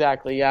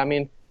 Exactly. Yeah. I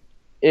mean,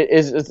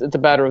 it's a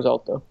bad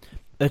result though.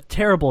 A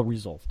terrible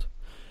result.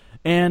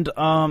 And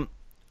what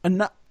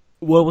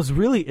was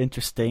really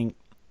interesting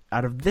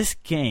out of this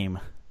game,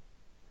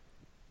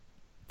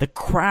 the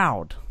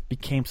crowd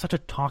became such a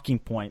talking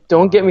point.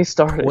 Don't get me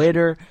started.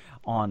 Twitter,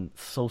 on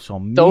social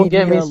media. Don't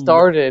get me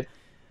started.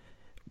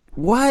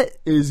 What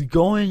is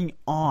going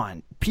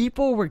on?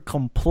 People were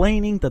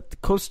complaining that the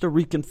Costa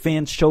Rican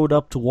fans showed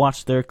up to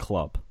watch their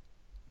club.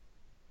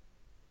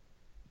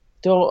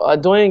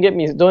 Don't even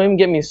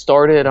get me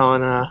started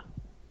on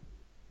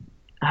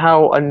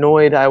how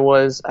annoyed I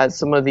was at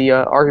some of the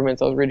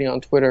arguments I was reading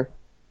on Twitter.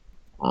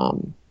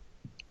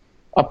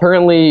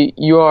 Apparently,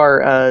 you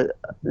are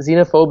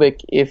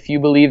xenophobic if you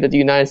believe that the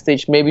United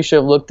States maybe should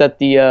have looked at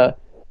the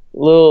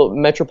little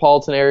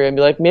metropolitan area and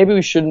be like, maybe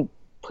we shouldn't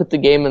put the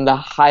game in the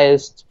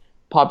highest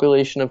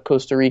population of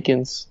Costa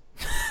Ricans.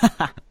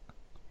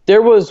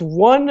 There was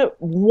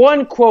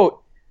one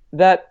quote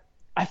that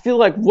I feel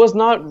like was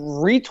not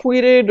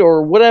retweeted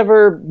or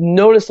whatever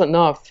noticed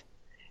enough.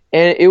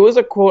 And it was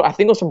a quote, I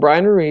think it was from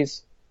Brian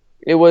Ruiz.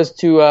 It was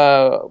to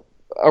a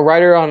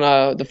writer on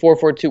the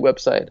 442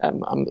 website,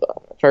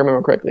 if I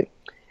remember correctly.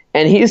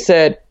 And he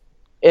said,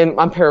 and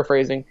I'm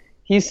paraphrasing,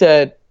 he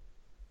said,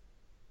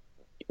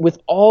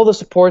 with all the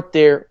support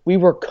there, we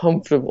were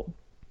comfortable.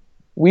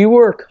 We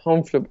were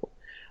comfortable.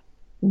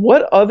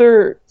 What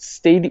other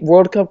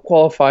World Cup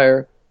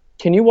qualifier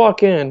can you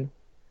walk in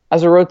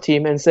as a road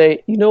team and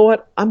say, you know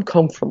what, I'm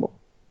comfortable?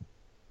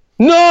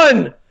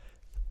 None!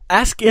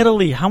 Ask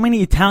Italy how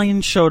many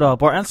Italians showed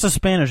up, or ask the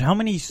Spanish how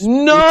many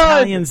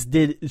Italians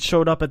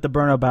showed up at the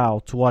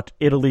Bernabeu to watch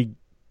Italy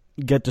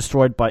get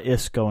destroyed by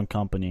Isco and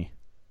company.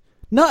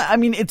 No, I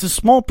mean, it's a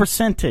small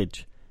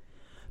percentage.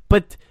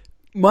 But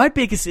my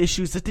biggest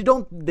issue is that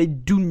they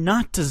do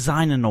not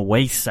design an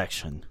away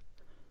section.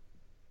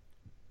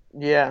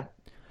 Yeah.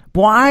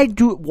 Why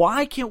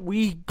can't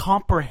we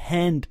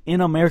comprehend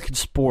in American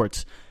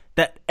sports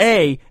that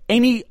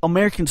any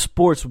American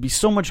sports would be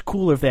so much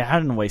cooler if they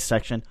had an away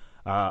section,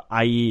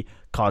 i.e.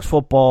 college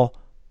football,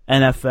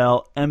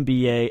 NFL,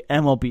 NBA,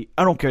 MLB,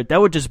 I don't care. That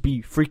would just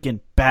be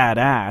freaking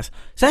badass.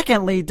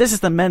 Secondly, this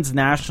is the men's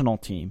national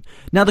team.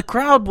 Now the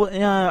crowd,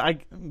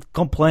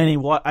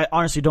 complaining. I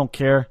honestly don't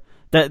care.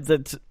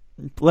 That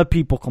let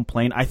people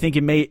complain. I think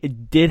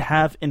it did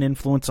have an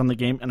influence on the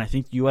game, and I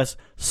think U.S.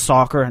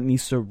 soccer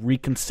needs to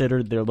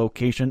reconsider their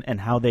location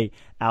and how they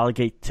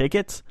allocate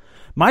tickets.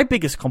 My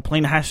biggest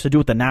complaint has to do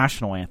with the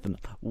national anthem.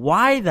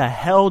 Why the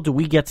hell do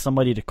we get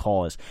somebody to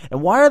call us?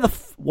 And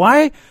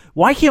why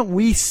can't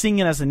we sing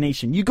it as a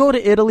nation? You go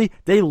to Italy,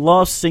 they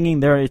love singing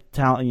their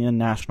Italian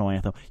national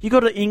anthem. You go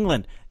to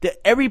England,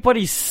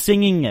 everybody's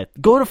singing it.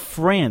 Go to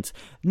France.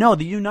 No,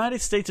 the United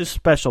States is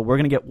special. We're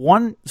going to get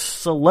one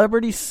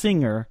celebrity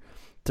singer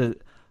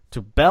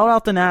to belt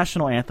out the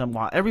national anthem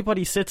while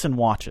everybody sits and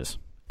watches.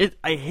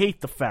 I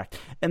hate the fact.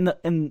 And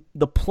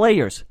the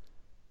players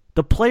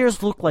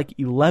look like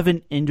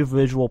 11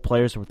 individual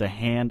players with a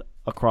hand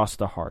across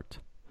the heart.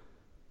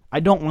 I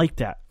don't like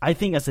that. I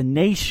think as a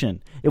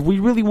nation, if we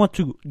really want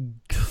to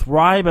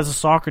thrive as a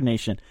soccer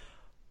nation,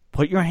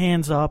 put your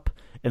hands up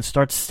and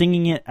start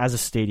singing it as a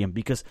stadium,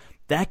 because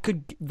that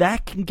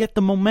can get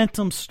the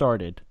momentum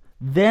started.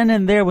 Then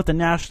and there with the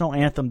national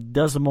anthem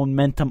does the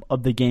momentum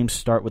of the game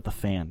start with the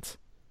fans.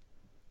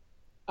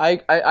 I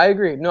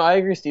agree. No, I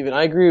agree, Steven.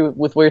 I agree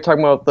with what you're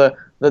talking about,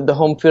 the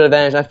home field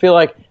advantage. I feel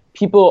like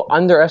people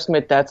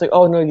underestimate that. It's like,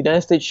 oh no, the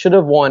United States should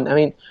have won. I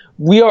mean,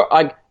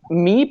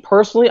 me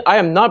personally, I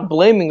am not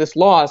blaming this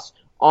loss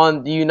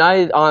on the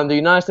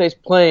United States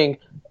playing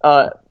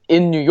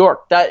in New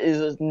York. That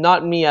is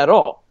not me at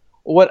all.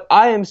 What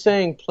I am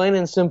saying, plain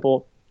and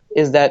simple,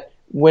 is that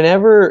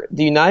whenever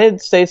the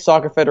United States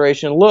Soccer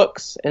Federation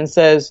looks and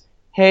says,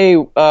 hey,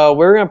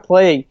 we're going to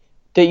play,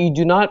 that you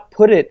do not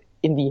put it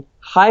in the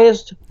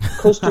highest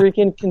Costa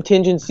Rican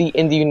contingency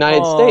in the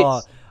United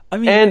States.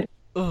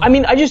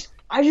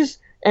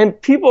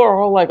 And people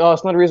are all like, oh,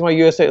 it's not the reason why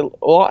USA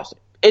lost.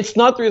 It's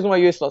not the reason why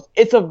USA lost.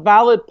 It's a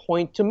valid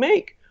point to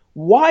make.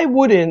 People are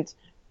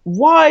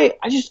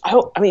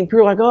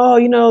like,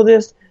 oh,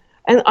 this.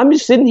 And I'm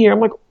just sitting here, I'm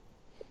like,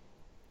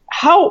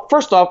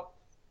 first off,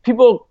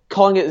 people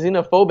calling it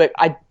xenophobic,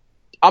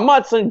 I'm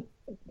not saying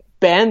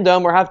ban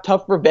them or have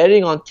tougher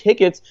vetting on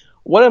tickets.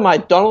 What am I,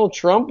 Donald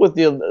Trump with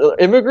the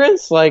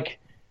immigrants? Like,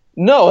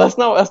 no, that's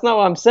not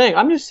what I'm saying.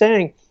 I'm just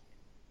saying,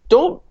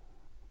 don't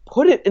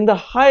put it in the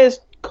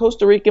highest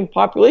Costa Rican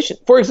population.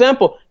 For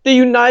example, the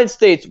United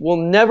States will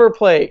never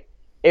play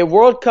a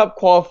World Cup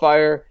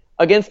qualifier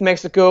against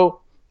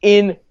Mexico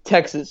in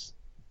Texas,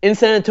 in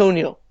San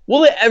Antonio.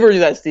 Will they ever do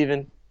that,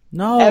 Steven?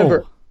 No.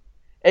 Ever.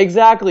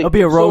 Exactly. It'll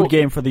be a road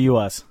game for the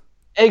U.S.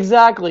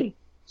 Exactly.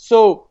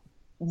 So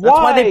that's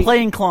why they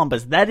play in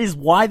Columbus. That is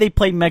why they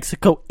play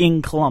Mexico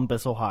in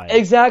Columbus, Ohio.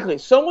 Exactly.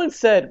 Someone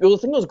said, I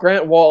think it was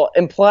Grant Wall,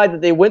 implied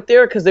that they went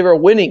there because they were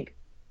winning.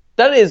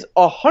 That is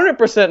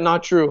 100%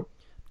 not true.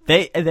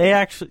 They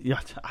actually.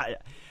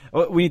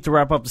 We need to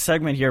wrap up the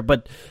segment here,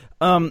 but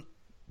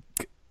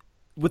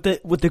with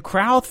the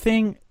crowd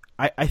thing,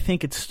 I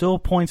think it still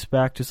points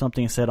back to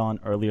something I said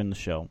on earlier in the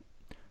show.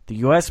 The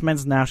U.S.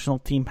 men's national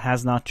team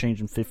has not changed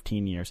in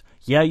 15 years.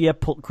 Yeah,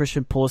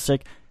 Christian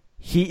Pulisic.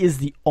 He is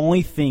the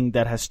only thing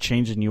that has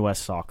changed in U.S.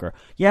 soccer.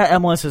 Yeah,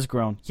 MLS has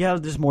grown. Yeah,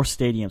 there's more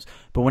stadiums.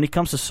 But when it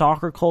comes to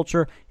soccer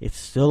culture, it's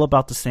still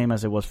about the same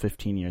as it was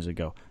 15 years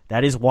ago.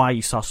 That is why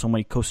you saw so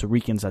many Costa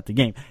Ricans at the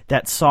game.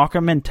 That soccer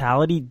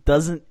mentality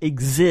doesn't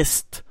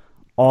exist.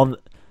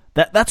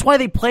 That's why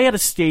they play at a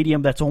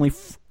stadium that's only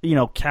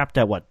capped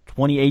at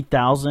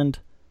 28,000,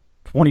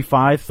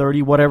 25,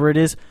 30, whatever it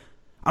is.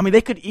 I mean,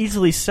 they could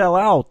easily sell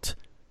out,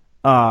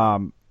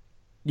 MetLife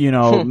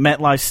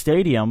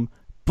Stadium,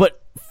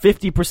 but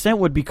 50%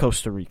 would be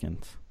Costa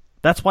Ricans.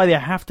 That's why they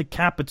have to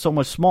cap it so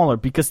much smaller,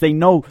 because they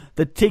know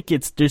the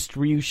tickets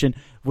distribution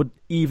would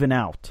even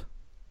out.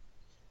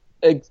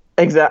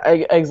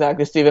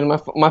 Exactly, Steven.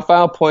 My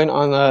final point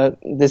on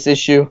this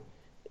issue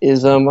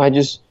is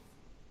it's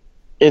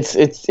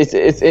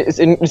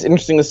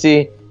interesting to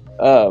see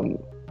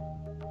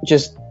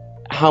just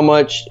how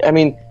much. I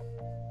mean,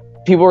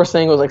 people were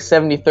saying it was like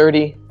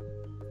 70-30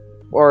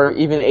 or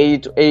even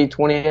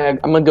 80-20.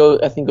 I'm going to go,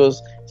 I think it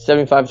was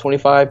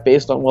 75-25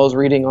 based on what I was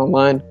reading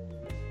online.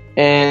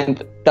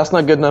 And that's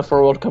not good enough for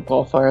a World Cup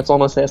qualifier. That's all I'm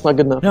going to say. It's not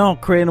good enough. No,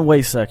 create a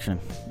waste section.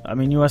 I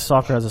mean, U.S.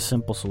 soccer has a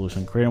simple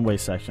solution. Create a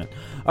waste section.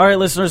 All right,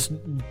 listeners,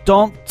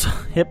 don't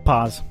hit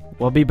pause.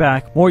 We'll be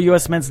back. More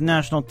U.S. men's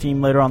national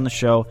team later on the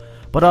show.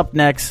 But up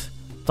next,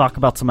 talk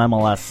about some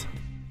MLS,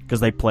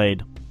 because they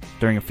played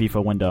during a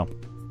FIFA window.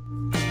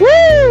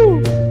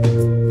 Woo!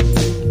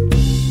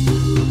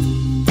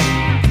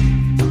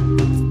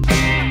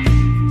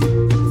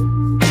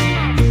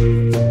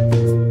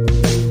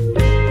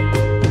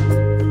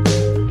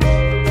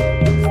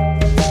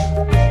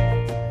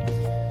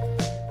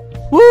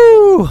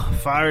 Woo!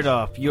 Fired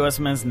up. U.S.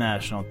 men's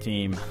national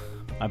team.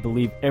 I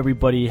believe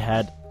everybody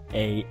had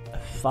a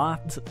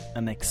thought,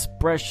 an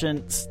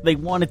expression. They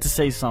wanted to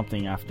say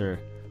something after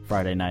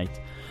Friday night.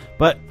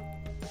 But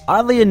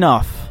oddly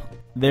enough,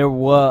 there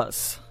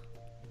was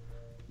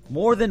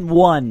more than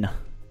one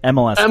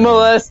MLS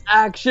game.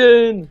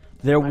 Action!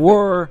 There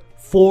were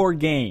 4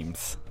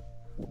 games.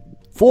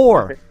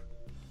 4!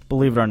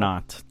 Believe it or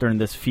not, during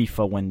this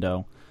FIFA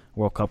window,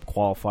 World Cup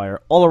qualifier,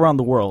 all around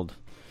the world.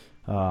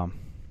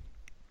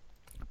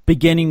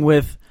 Beginning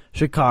with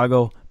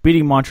Chicago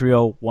beating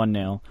Montreal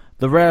 1-0.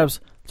 The Revs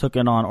took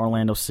it on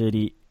Orlando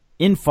City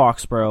in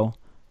Foxborough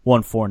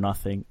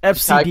 1-4-0.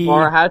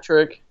 FCD hat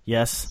trick.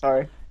 Yes.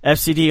 Sorry.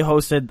 FCD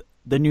hosted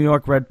the New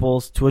York Red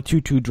Bulls to a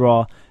 2-2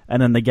 draw,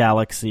 and then the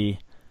Galaxy,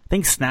 I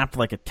think, snapped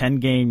like a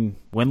 10-game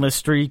winless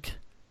streak.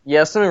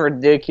 Yeah, something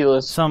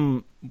ridiculous.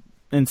 Some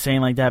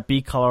insane like that.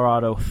 Beat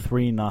Colorado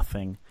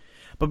 3-0.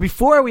 But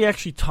before we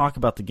actually talk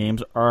about the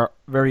games, our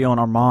very own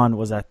Armand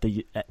was at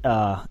the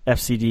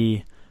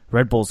FCD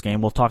Red Bulls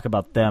game. We'll talk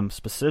about them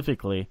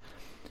specifically.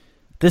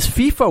 This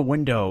FIFA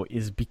window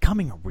is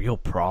becoming a real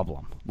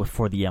problem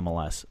for the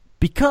MLS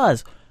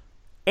because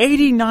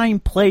 89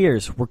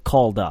 players were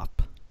called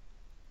up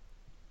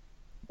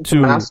to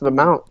massive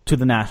amount to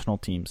the national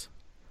teams.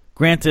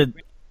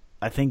 Granted,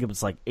 I think it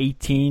was like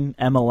 18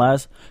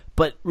 MLS,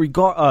 but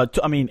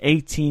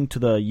 18 to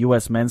the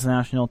U.S. men's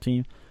national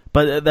team.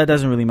 But that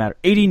doesn't really matter.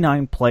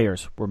 89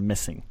 players were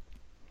missing,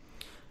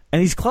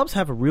 and these clubs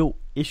have a real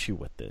issue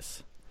with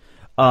this.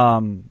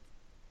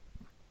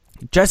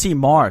 Jesse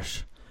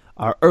Marsch,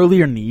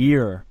 earlier in the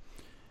year,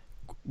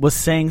 was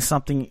saying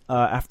something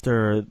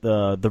after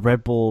the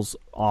Red Bulls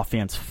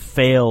offense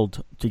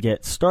failed to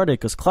get started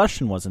because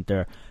Kljestan wasn't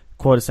there.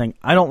 Quote saying,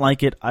 "I don't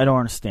like it. I don't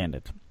understand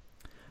it.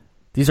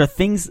 These are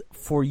things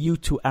for you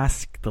to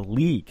ask the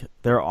league.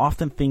 There are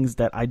often things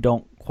that I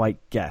don't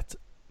quite get.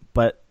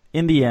 But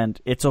in the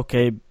end, it's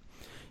okay.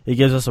 It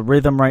gives us a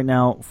rhythm right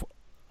now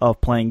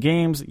of playing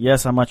games.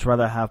 Yes, I'd much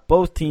rather have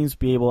both teams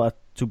be able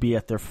to be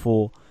at their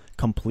full,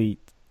 complete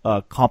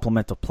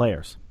complement of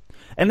players."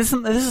 And this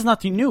is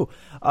nothing new.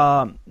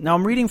 Now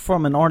I'm reading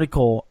from an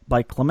article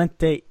by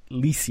Clemente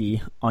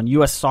Lisi on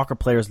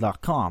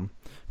USSoccerPlayers.com.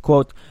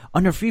 Quote,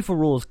 "Under FIFA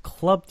rules,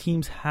 club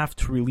teams have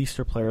to release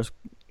their players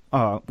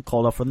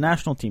called up for the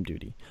national team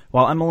duty.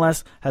 While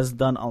MLS has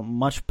done a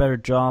much better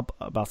job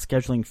about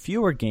scheduling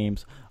fewer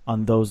games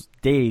on those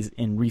days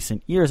in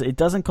recent years, it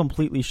doesn't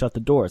completely shut the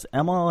doors.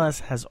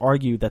 MLS has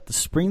argued that the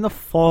spring to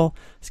fall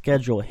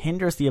schedule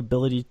hinders the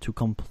ability to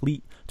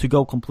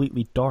go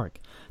completely dark.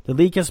 The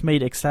league has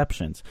made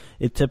exceptions.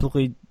 It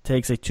typically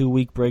takes a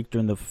 2-week break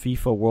during the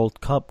FIFA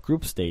World Cup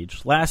group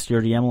stage. Last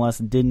year, the MLS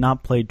did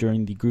not play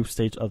during the group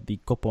stage of the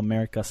Copa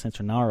America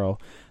Centenario.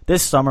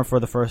 This summer, for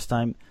the first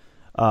time,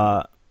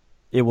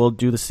 it will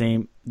do the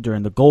same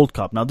during the Gold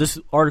Cup." Now, this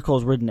article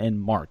is written in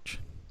March.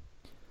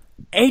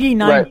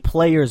 89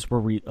 players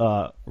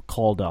were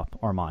called up,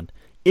 Armand.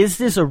 Is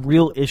this a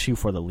real issue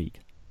for the league?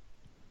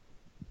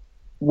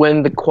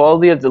 When the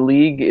quality of the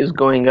league is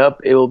going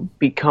up, it will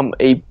become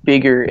a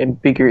bigger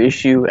and bigger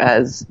issue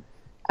as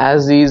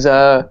these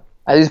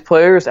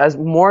players, as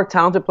more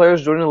talented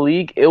players join the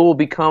league, it will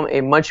become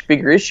a much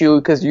bigger issue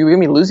because you're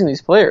going to be losing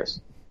these players.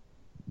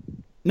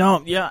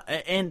 No, yeah,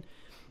 and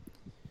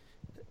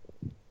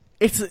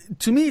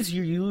to me,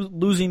 you're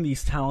losing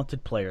these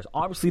talented players.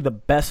 Obviously, the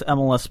best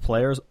MLS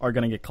players are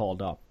going to get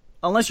called up,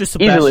 unless you're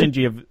Sebastian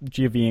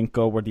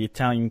Giovinco, where the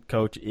Italian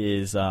coach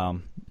is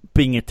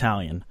being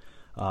Italian.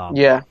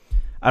 I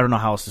don't know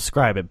how else to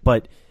describe it,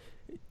 but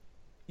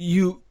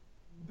you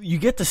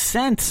get the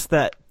sense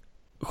that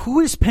who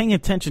is paying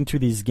attention to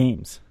these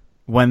games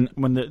when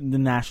the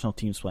national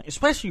team's playing,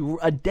 especially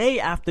a day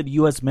after the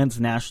U.S. men's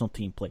national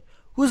team play.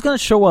 Who's going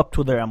to show up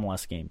to their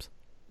MLS games?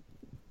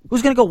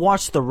 Who's going to go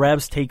watch the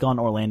Revs take on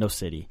Orlando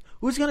City?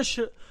 Who's going to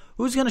show?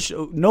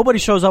 Nobody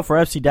shows up for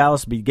FC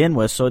Dallas to begin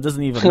with, so it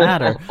doesn't even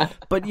matter.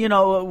 But you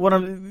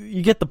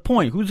get the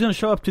point. Who's going to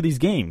show up to these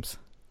games?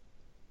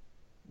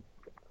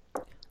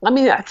 I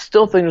mean, I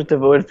still think there's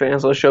devoted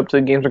fans that'll show up to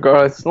the games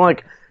regardless. It's not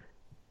like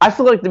I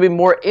feel like they'd be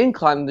more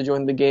inclined to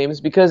join the games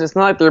because it's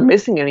not like they're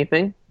missing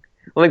anything.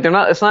 Like they're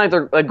not. It's not like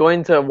they're like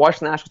going to watch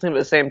the national team at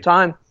the same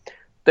time.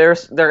 They're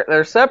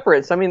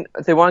separate. So, I mean,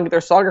 if they want to get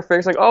their soccer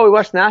fix, like, oh, we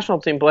watched the national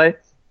team play,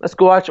 let's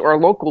go watch our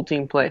local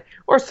team play,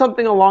 or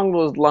something along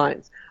those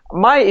lines.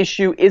 My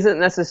issue isn't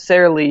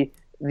necessarily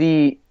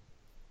the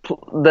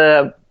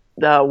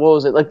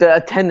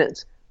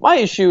attendance. My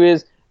issue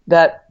is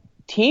that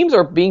teams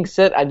are being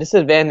set at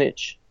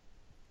disadvantage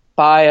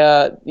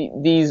by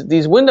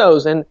these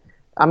windows, and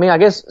I mean,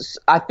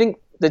 I think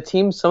the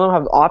teams, some of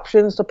them have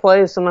options to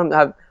play, some of them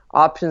have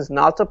options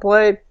not to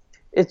play.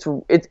 It's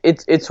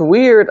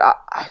weird.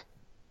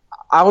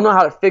 I don't know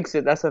how to fix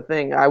it. That's the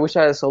thing. I wish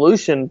I had a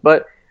solution,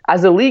 but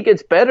as the league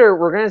gets better,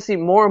 we're going to see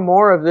more and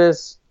more of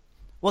this.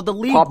 Well, the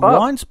league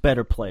wants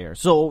better players,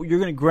 so you're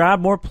going to grab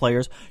more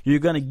players. You're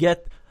going to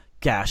get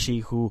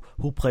Gashi, who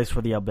plays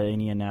for the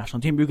Albanian national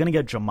team. You're going to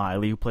get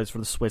Jamali, who plays for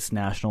the Swiss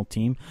national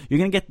team. You're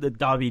going to get the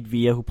David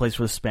Villa, who plays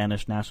for the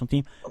Spanish national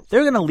team.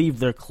 They're going to leave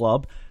their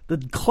club. The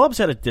club's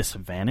at a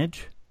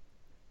disadvantage.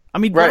 I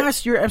mean,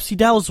 last year FC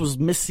Dallas was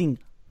missing.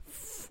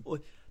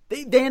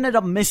 They ended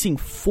up missing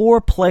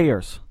 4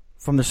 players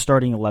from the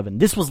starting 11.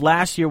 This was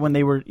last year when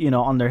they were,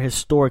 on their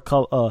historic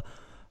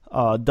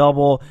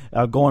double,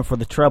 going for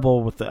the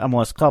treble with the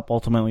MLS Cup.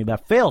 Ultimately,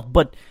 that failed.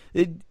 But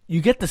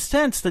you get the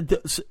sense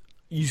that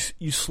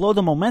you slow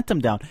the momentum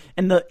down.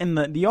 And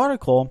the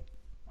article,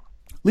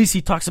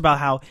 Lisi talks about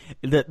how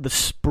the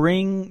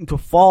spring to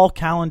fall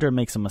calendar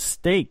makes a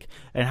mistake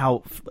and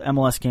how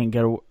MLS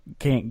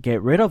can't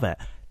get rid of it.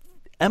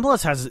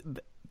 MLS has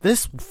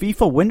this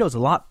FIFA window is a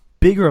lot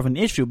bigger of an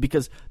issue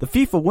because the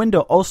FIFA window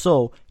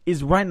also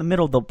is right in the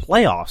middle of the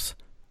playoffs.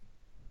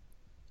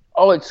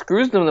 Oh, it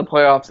screws them in the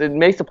playoffs. It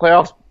makes the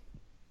playoffs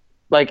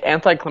like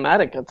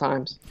anticlimactic at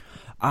times.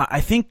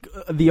 I think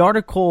the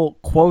article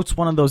quotes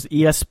one of those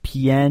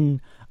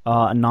ESPN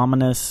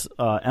anonymous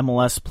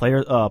MLS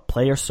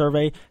player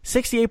survey.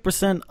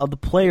 68% of the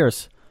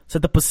players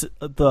said the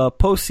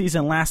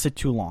postseason lasted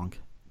too long.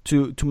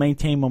 to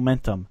maintain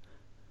momentum.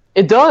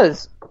 It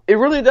does. It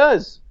really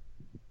does.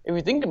 If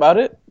you think about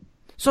it.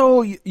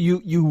 So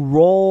you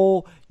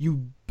roll.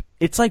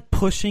 It's like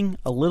pushing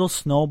a little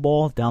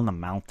snowball down the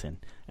mountain.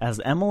 As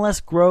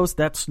MLS grows,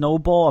 that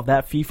snowball of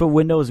that FIFA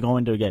window is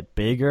going to get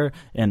bigger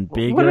and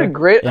bigger. What a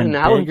great and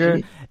analogy.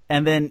 Bigger,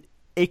 and then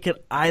it could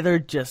either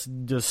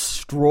just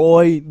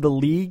destroy the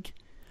league,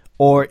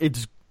 or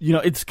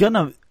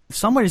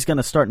somebody's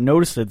gonna start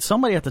noticing.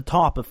 Somebody at the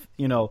top of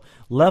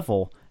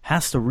level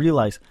has to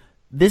realize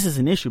this is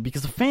an issue,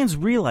 because the fans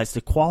realize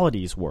the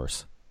quality is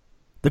worse.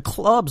 The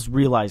clubs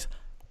realize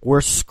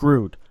we're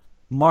screwed.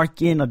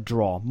 Mark in a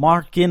draw.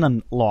 Mark in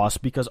a loss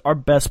because our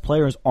best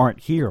players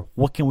aren't here.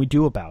 What can we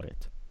do about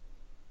it?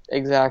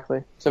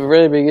 Exactly. It's a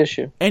really big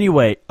issue.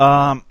 Anyway,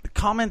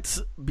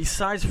 comments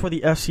besides for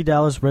the FC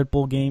Dallas Red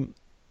Bull game.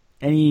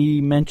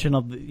 Any mention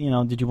of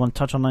did you want to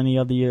touch on any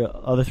of the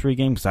other three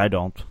games? I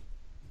don't.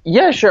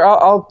 Yeah, sure.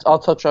 I'll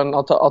touch on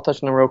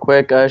them real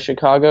quick.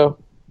 Chicago,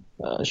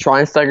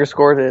 Schweinsteiger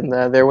scored in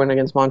their win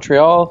against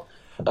Montreal.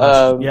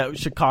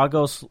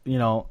 Chicago's.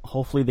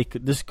 Hopefully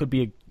this could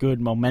be a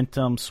good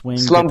momentum swing.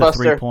 Slump get the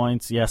buster. 3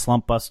 points. Yeah,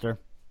 slump buster.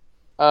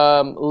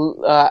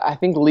 I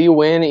think Lee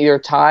Nguyen either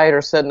tied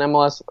or set an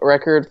MLS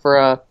record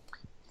for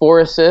 4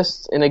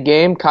 assists in a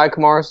game. Kai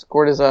Kamara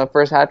scored his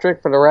first hat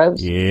trick for the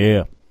Revs.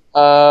 Yeah.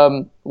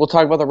 We'll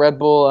talk about the Red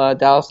Bull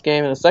Dallas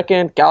game in a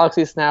second.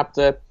 Galaxy snapped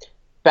a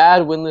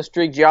bad winless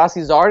streak.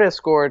 Gyasi Zardes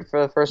scored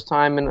for the first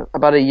time in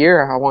about a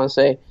year, I want to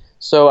say.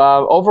 So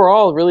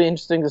overall, really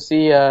interesting to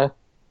see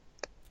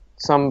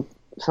some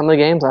of the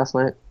games last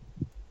night.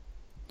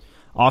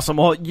 Awesome.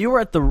 Well, you were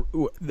at the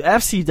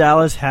FC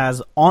Dallas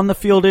has on the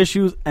field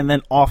issues and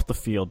then off the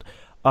field.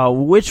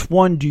 Which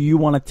one do you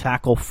want to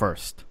tackle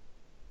first?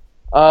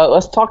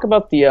 Let's talk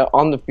about the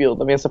on the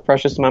field. I mean, it's the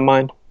precious in my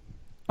mind.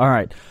 All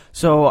right.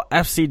 So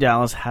FC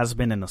Dallas has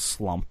been in a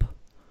slump.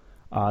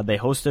 They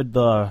hosted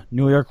the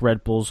New York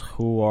Red Bulls,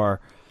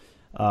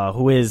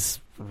 who is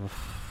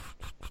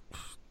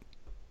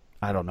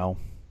I don't know.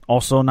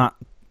 Also not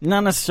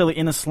necessarily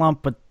in a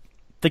slump, but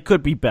they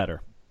could be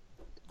better.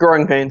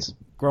 Growing pains.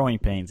 Growing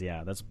pains,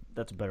 yeah. That's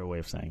a better way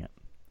of saying it.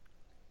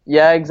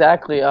 Yeah,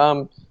 exactly.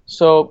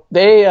 So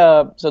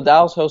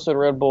Dallas hosted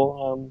Red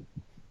Bull.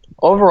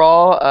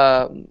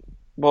 Overall,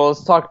 well,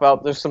 let's talk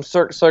about. There's some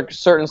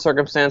certain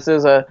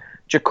circumstances.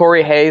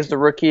 Ja'Cory Hayes, the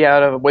rookie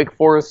out of Wake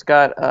Forest,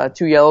 got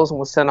 2 yellows and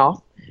was sent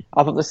off.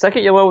 I thought the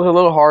second yellow was a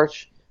little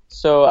harsh,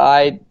 so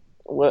I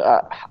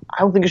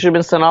don't think he should have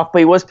been sent off. But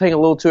he was playing a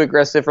little too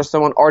aggressive for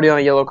someone already on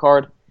a yellow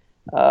card.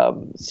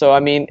 So I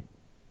mean,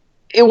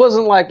 it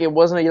wasn't like it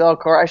wasn't a yellow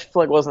card. I feel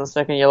like it wasn't a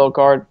second yellow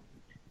card.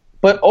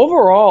 But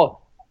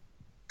overall,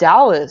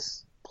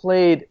 Dallas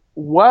played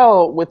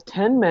well with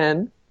 10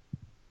 men,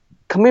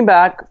 coming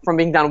back from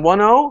being down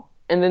 1-0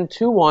 and then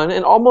 2-1,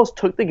 and almost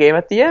took the game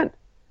at the end.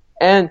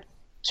 And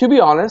to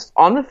be honest,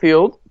 on the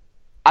field,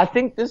 I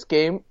think this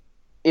game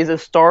is a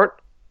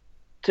start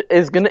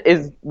is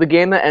the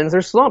game that ends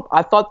their slump.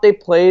 I thought they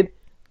played.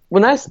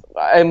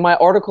 In my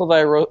article that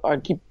I wrote, I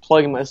keep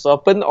plugging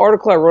myself, but in the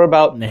article I wrote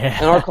about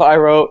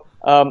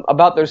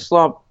about their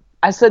slump,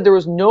 I said there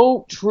was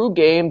no true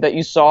game that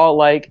you saw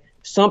like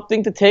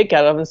something to take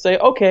out of and say,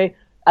 okay,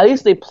 at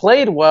least they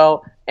played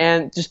well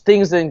and just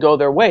things didn't go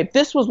their way.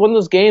 This was one of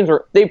those games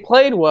where they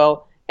played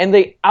well and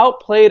they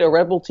outplayed a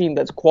Red Bull team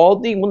that's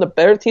quality, one of the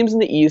better teams in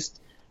the East,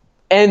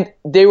 and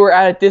they were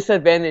at a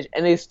disadvantage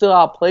and they still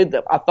outplayed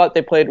them. I thought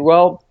they played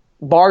well.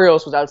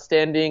 Barrios was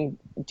outstanding.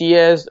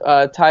 Diaz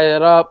tied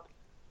it up.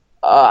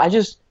 I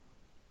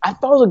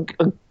thought it was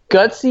a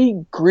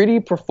gutsy, gritty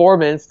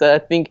performance that I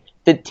think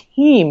the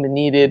team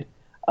needed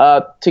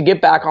to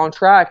get back on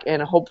track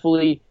and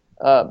hopefully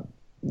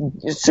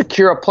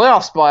secure a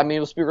playoff spot. I mean,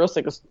 let's be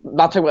realistic. Let's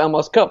not talk about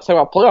MLS Cup. Let's talk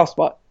about playoff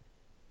spot.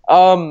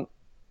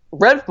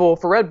 Red Bull,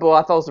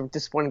 I thought it was a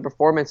disappointing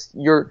performance.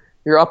 You're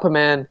up a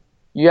man.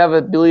 You have the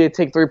ability to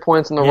take 3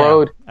 points on the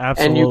road,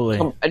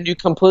 absolutely. and you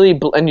completely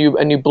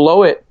you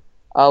blow it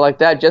like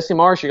that. Jesse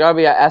Marsch, you gotta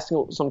be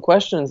asking some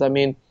questions. I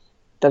mean,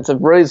 that's a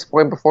really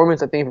disappointing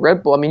performance, I think, for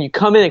Red Bull. I mean, you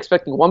come in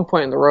expecting 1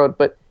 point on the road,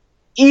 but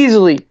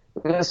easily,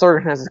 in the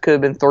circumstances, could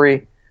have been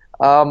 3.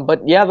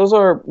 But yeah, those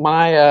are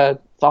my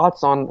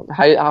thoughts on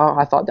how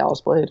I thought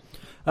Dallas played.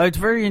 It's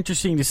very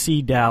interesting to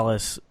see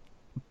Dallas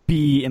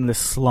be in the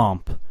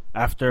slump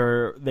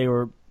after they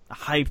were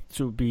hyped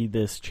to be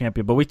this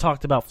champion. But we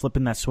talked about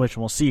flipping that switch,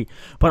 and we'll see.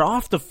 But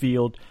off the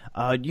field,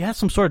 you had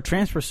some sort of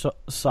transfer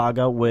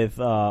saga with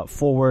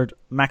forward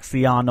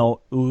Maxiano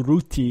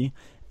Urruti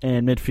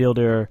and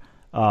midfielder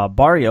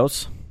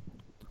Barrios.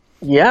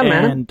 Yeah,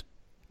 man. And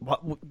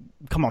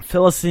come on,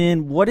 fill us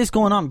in. What is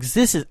going on? Because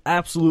this is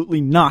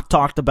absolutely not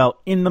talked about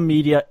in the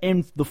media,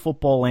 in the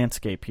football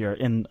landscape here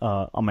in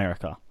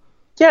America.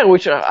 Yeah,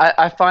 which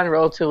I find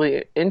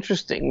relatively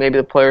interesting. Maybe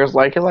the players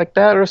like it like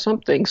that or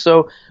something.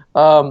 So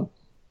Michael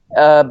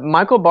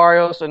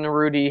Barrios and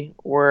Urruti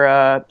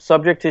were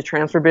subject to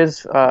transfer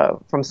bids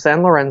from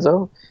San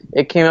Lorenzo.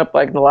 It came up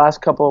like in the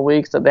last couple of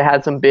weeks that they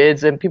had some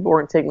bids and people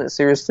weren't taking it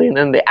seriously, and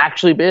then they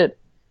actually bid.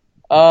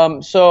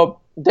 So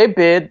they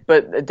bid,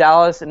 but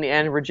Dallas in the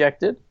end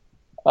rejected.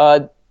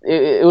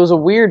 It was a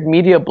weird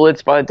media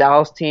blitz by the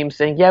Dallas team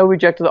saying, yeah, we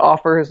rejected the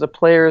offers. The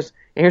players,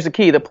 and here's the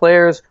key, the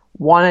players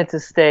wanted to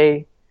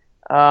stay,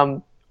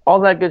 all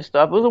that good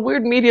stuff. It was a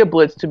weird media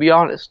blitz, to be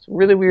honest.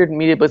 Really weird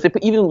media blitz. They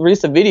even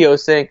released a video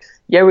saying,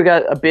 yeah, we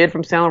got a bid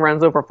from San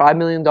Lorenzo for $5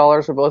 million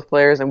for both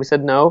players, and we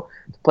said no.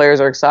 The players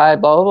are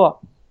excited, blah, blah, blah.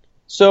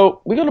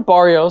 So we go to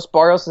Barrios.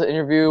 Barrios has an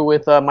interview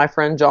with my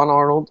friend John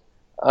Arnold,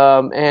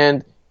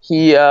 and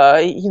he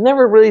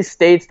never really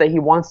states that he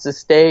wants to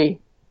stay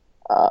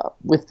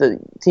with the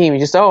team. He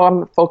just,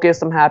 I'm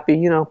focused, I'm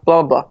happy, blah,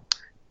 blah, blah.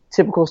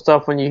 Typical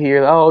stuff when you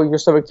hear, you're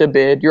subject to a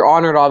bid. You're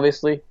honored,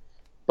 obviously,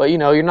 but,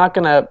 you're not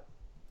going to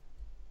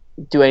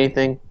do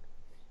anything.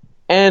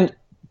 And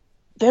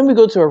then we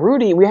go to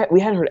Urruti. We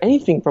hadn't heard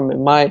anything from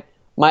him. My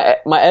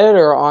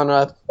editor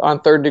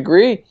on Third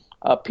Degree,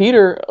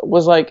 Peter,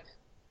 was like,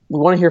 we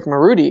want to hear from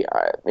Urruti.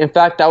 In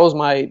fact, that was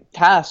my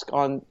task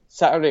on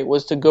Saturday,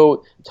 was to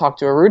go talk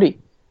to Urruti.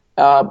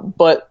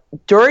 But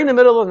during the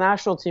middle of the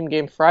national team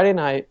game Friday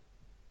night,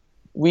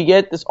 we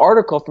get this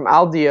article from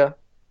Al Dia,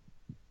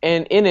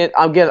 and in it,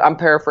 I'm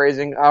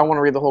paraphrasing. I don't want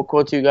to read the whole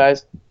quote to you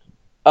guys.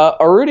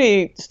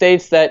 Urruti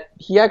states that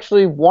he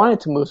actually wanted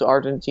to move to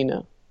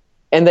Argentina,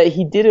 and that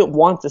he didn't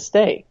want to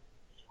stay,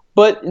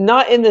 but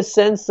not in the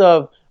sense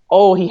of,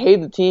 he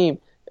hated the team.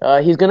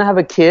 He's going to have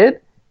a kid,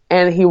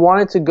 and he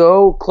wanted to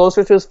go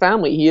closer to his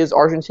family. He is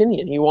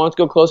Argentinian. He wanted to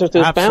go closer to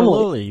his family.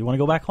 Absolutely, you want to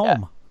go back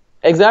home.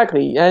 Yeah,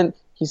 exactly, and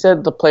he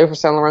said to play for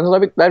San Lorenzo,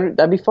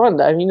 that'd be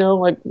fun.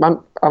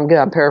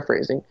 I'm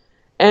paraphrasing.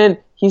 And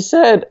he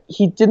said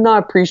he did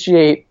not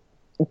appreciate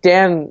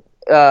Dan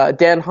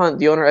Hunt,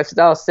 the owner of FC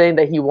Dallas, saying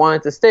that he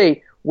wanted to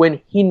stay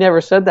when he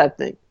never said that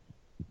thing.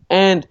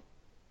 And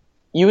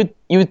you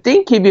would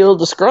think he'd be a little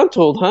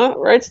disgruntled, huh?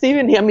 Right,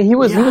 Steven? He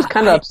was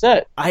kind of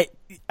upset.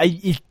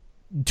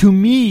 To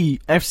me,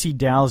 FC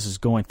Dallas is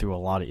going through a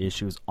lot of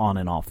issues on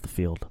and off the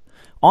field.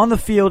 On the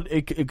field,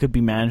 it could be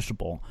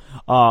manageable.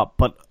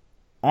 But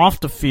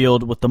off the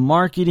field, with the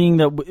marketing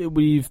that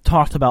we've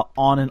talked about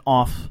on and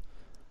off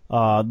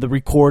the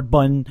record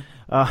button,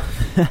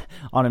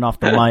 on and off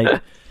the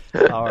mic,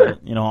 or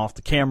off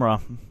the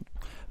camera,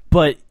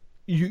 but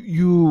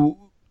you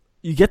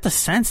get the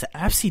sense that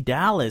FC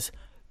Dallas,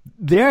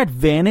 their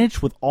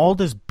advantage with all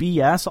this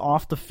BS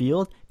off the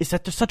field is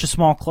that they're such a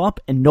small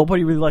club and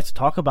nobody really likes to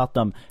talk about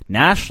them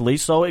nationally,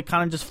 so it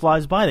kind of just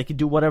flies by. They can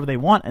do whatever they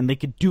want and they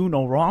could do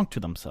no wrong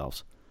to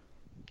themselves.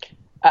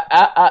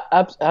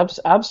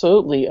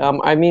 Absolutely. I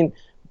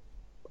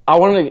want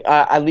to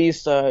at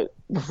least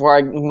before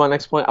I move my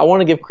next point, I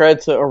want to give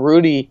credit to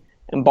Urruti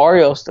and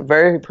Barrios, the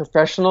very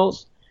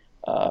professionals.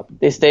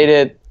 They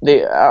stated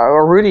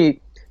Urruti.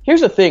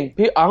 Here's the thing.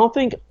 I don't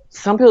think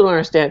some people don't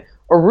understand.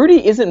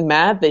 Urruti isn't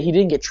mad that he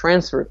didn't get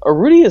transferred.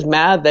 Urruti is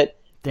mad that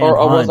or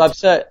was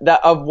upset that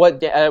of what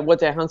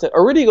Dan Hunt said.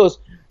 Urruti goes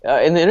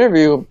in the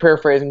interview,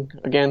 paraphrasing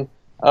again,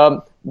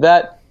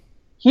 that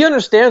he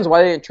understands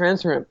why they didn't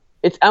transfer him.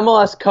 It's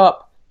MLS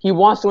Cup. He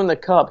wants to win the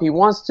Cup. He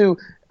wants to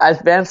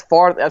advance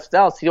far as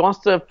Dallas. He wants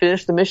to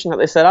finish the mission that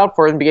they set out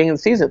for in the beginning of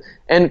the season.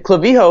 And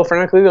Fernando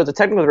Clavijo, the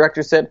technical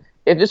director, said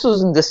if this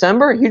was in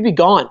December, he'd be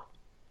gone.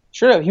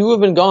 Sure, he would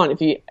have been gone if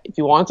he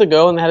wanted to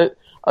go and had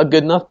a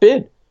good enough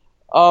bid.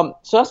 So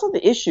that's not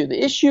the issue.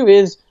 The issue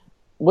is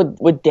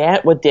what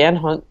Dan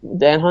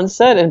Hunt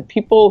said, and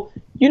people,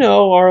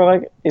 are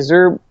like,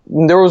 there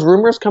was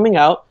rumors coming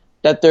out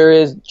that there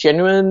is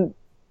genuine,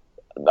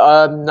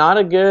 not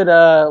a good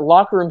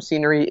locker room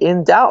scenery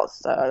in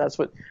Dallas. That's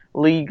what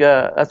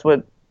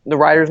the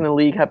writers in the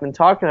league have been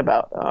talking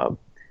about.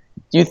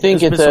 Do you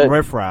think There's been some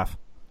riffraff?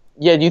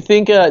 Yeah. Do you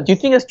think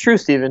it's true,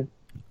 Steven?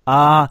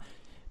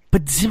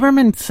 But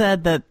Zimmerman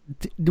said that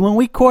when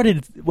we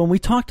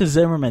talked to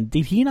Zimmerman,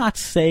 did he not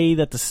say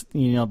that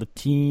the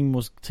team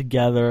was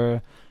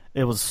together?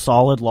 It was a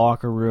solid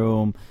locker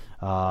room.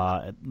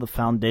 The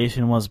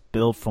foundation was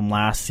built from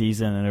last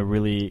season, and they're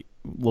really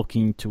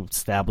looking to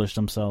establish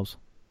themselves.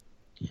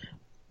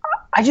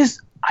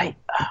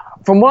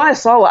 From what I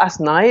saw last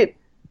night,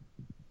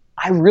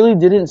 I really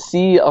didn't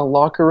see a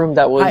locker room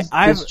that was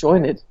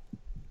disjointed.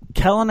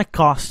 Kellen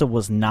Acosta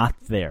was not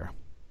there.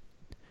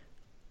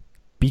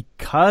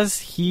 Because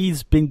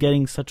he's been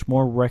getting such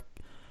more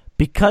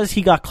because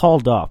he got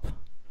called up,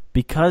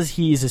 because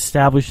he's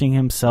establishing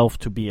himself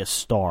to be a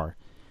star,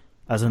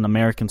 as an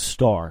American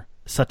star,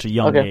 such a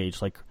young age.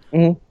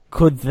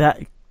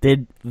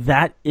 Did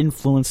that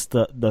influence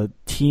the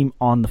team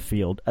on the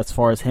field as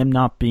far as him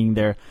not being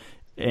there?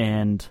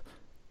 And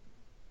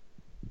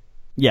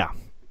yeah,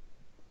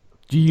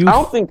 I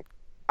don't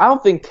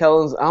think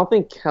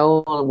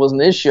Kellen was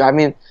an issue. I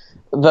mean,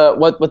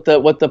 what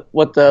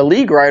the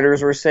league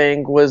writers were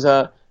saying was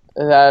that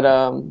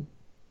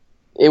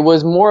it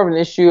was more of an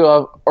issue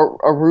of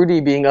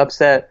Urruti being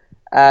upset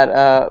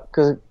at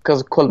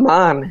because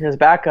Colman, his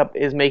backup,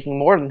 is making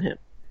more than him.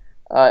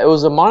 It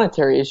was a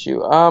monetary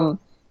issue. I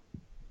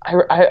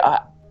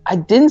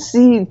didn't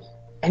see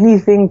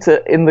anything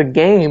in the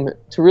game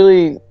to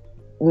really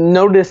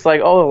notice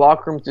like, oh, the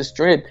locker room's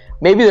disjointed.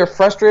 Maybe they're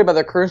frustrated by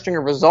their current string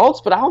of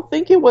results, but I don't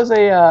think it was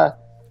a,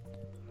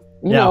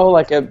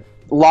 like a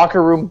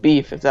locker room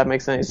beef, if that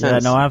makes any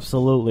sense. Yeah, no,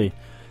 absolutely.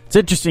 It's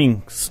an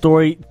interesting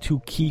story to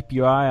keep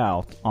your eye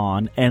out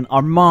on, and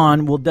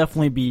Arman will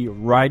definitely be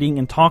writing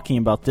and talking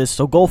about this,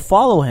 so go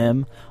follow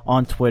him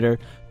on Twitter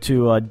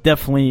to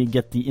definitely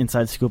get the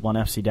inside scoop on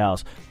FC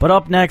Dallas. But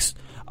up next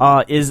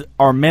is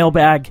our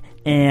mailbag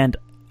and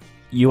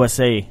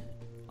USA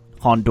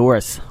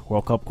Honduras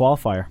World Cup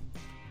qualifier.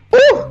 Woo!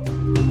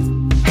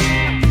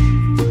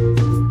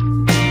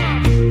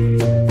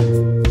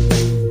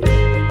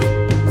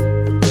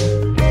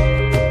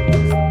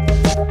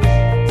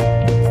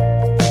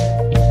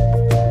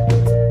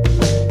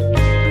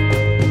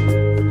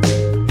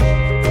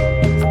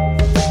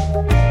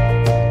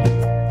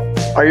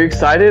 Are you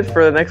excited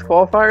for the next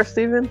qualifier,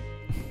 Steven?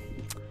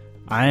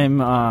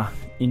 I'm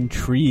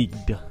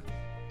intrigued.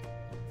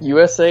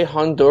 USA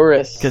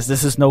Honduras. Because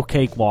this is no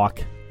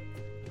cakewalk.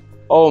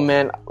 Oh,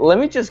 man. Let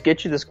me just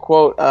get you this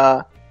quote.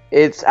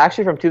 It's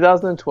actually from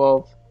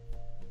 2012.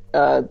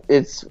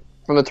 It's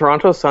from the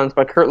Toronto Suns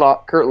by Kurt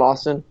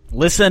Lawson.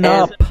 Listen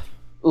up.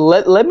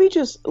 Let me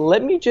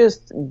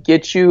just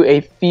get you a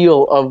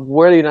feel of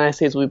where the United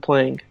States will be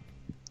playing.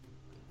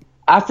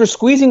 After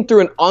squeezing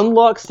through an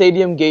unlocked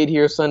stadium gate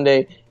here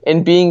Sunday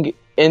and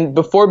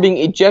before being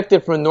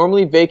ejected from a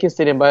normally vacant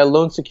stadium by a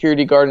lone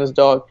security guard and his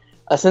dog,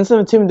 a sense of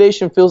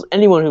intimidation fills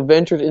anyone who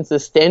ventures into the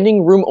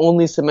standing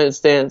room-only cement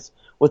stands.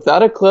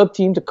 Without a club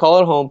team to call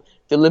it home,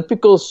 the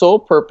Olympico's sole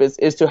purpose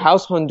is to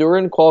house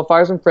Honduran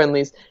qualifiers and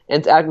friendlies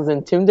and to act as an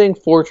intimidating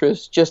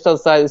fortress just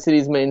outside the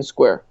city's main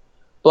square.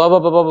 Blah, blah,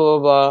 blah, blah, blah,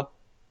 blah.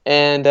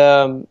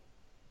 And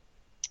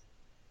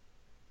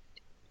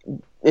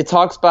it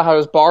talks about how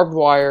there's barbed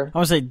wire. I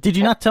was say, did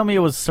you not tell me it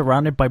was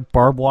surrounded by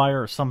barbed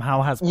wire or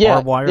somehow has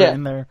barbed wire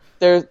in there?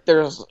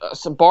 There's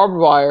some barbed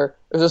wire.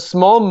 There's a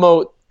small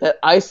moat that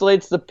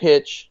isolates the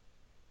pitch.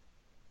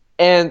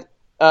 And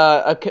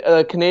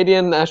a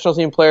Canadian national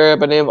team player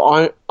by the name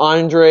of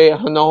Andre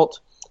Hinault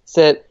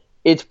said,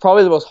 it's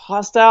probably the most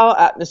hostile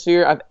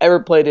atmosphere I've ever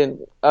played in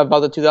in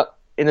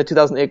the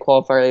 2008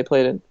 qualifier they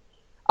played in.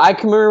 I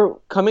can remember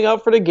coming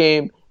out for the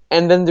game,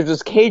 and then there's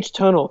this cage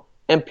tunnel,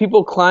 and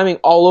people climbing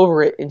all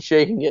over it and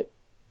shaking it.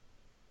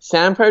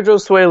 San Pedro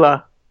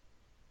Sula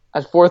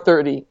at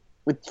 4:30,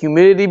 with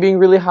humidity being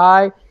really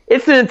high.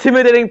 It's an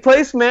intimidating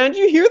place, man. Did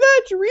you hear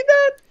that? Did you read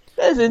that?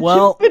 That is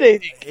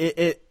intimidating.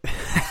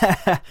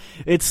 Well,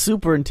 it's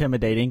super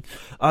intimidating.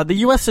 The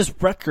U.S.'s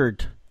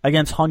record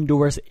against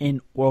Honduras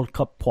in World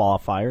Cup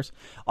qualifiers,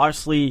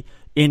 obviously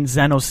in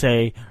San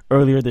Jose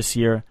earlier this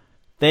year,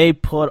 they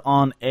put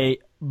on a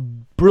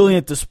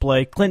brilliant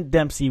display. Clint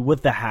Dempsey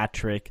with the hat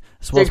trick,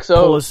 as well as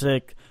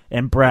Pulisic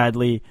and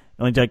Bradley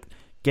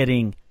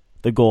getting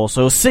the goal.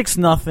 So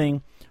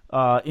 6-0.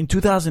 In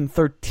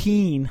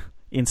 2013,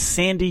 in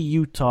Sandy,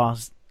 Utah,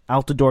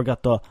 Altidore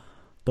got the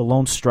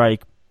lone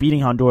strike,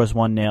 beating Honduras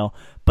 1-0.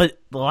 But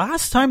the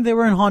last time they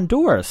were in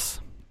Honduras,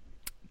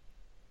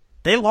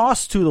 they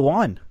lost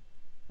 2-1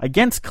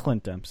 against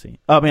Clint Dempsey.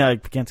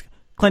 Against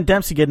Clint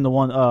Dempsey getting the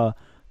lone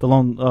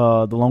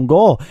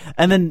goal.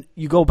 And then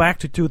you go back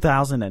to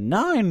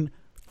 2009,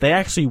 they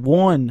actually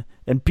won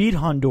and beat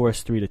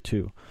Honduras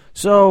 3-2.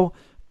 So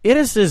it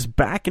is this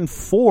back and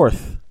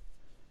forth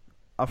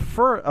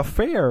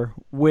affair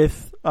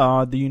with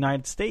the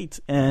United States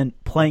and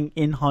playing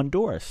in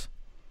Honduras.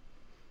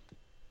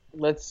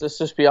 Let's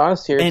just be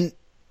honest here. And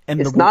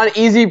it's not an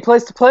easy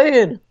place to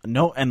play in.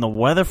 No, and the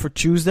weather for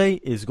Tuesday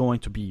is going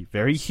to be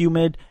very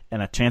humid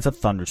and a chance of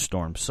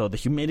thunderstorms. So the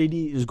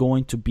humidity is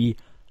going to be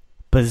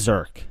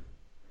berserk.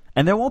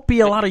 And there won't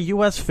be a lot of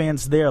U.S.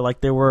 fans there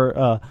like there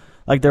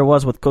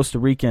was with Costa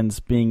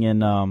Ricans being in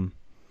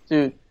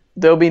Dude,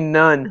 there'll be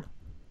none.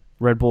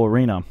 Red Bull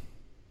Arena.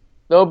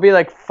 There'll be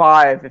like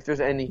 5 if there's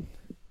any.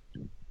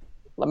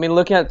 Let me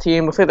look at the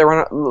team. Looks like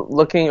they're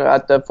looking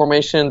at the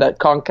formation that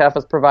CONCACAF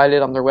has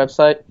provided on their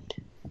website.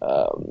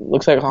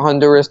 Looks like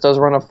Honduras does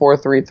run a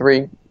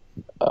 4-3-3.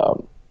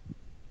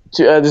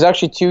 There's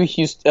actually 2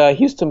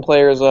 Houston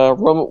players,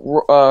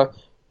 Romel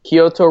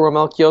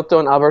Kyoto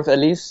and Albert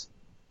Ellis.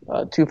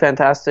 2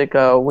 fantastic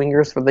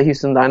wingers for the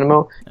Houston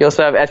Dynamo. You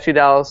also have FC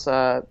Dallas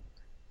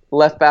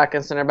left back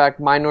and center back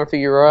Minor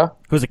Figueroa.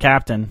 Who's a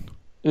captain,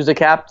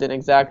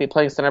 exactly,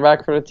 playing center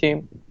back for the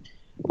team.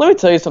 Let me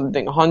tell you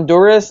something.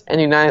 Honduras and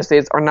the United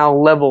States are now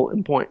level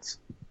in points.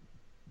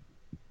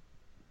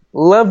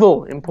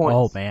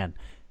 Oh, man.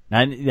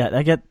 I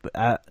get...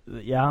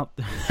 yeah.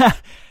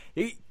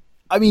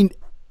 I mean,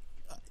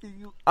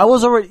 I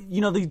was already...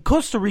 the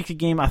Costa Rica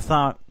game, I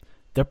thought,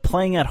 they're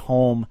playing at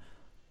home.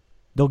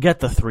 They'll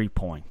get the 3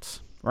 points,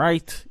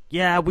 right?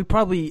 Yeah, we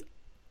probably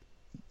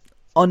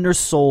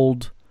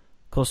undersold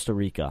Costa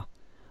Rica.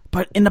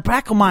 But in the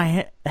back of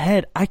my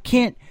head, I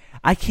can't...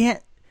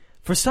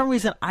 For some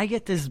reason, I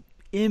get this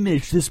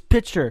image, this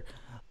picture,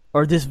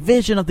 or this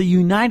vision of the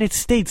United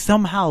States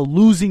somehow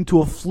losing to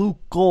a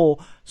fluke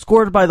goal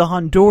scored by the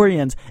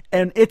Hondurans,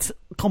 and it's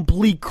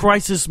complete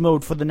crisis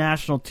mode for the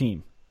national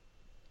team.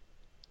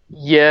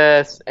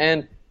 Yes,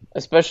 and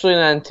especially in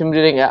an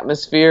intimidating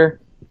atmosphere,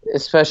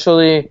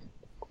 especially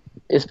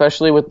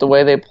with the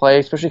way they play,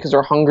 especially because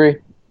they're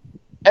hungry.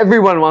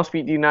 Everyone wants to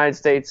beat the United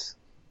States.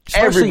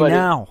 Especially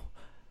now.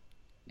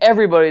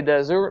 Everybody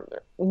does.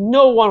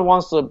 No one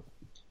wants to.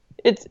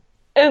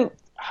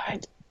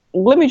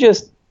 Let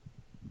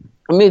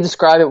me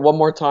describe it one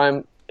more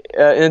time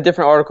in a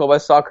different article by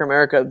Soccer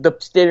America. The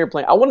stadium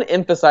playing. I want to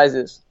emphasize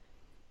this,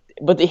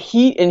 but the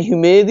heat and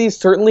humidity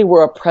certainly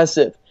were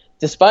oppressive.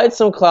 Despite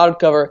some cloud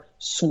cover,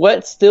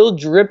 sweat still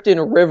dripped in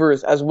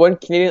rivers, as one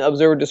Canadian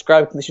observer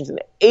described conditions in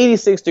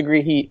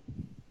 86-degree heat.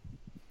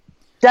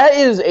 That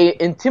is an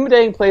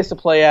intimidating place to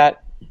play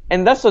at,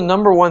 and that's the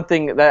number one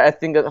thing that I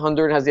think that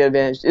Honduran has the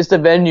advantage. It's the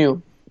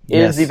venue. It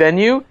is the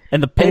venue,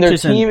 and their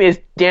team is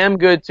damn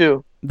good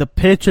too. The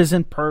pitch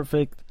isn't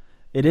perfect.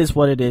 It is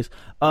what it is.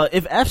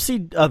 If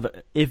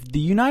the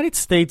United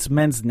States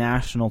men's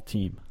national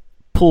team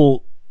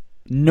pull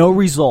no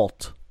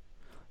result,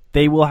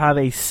 they will have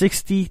a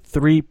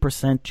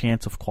 63%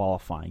 chance of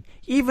qualifying.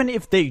 Even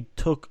if they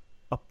took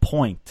a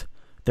point,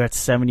 they're at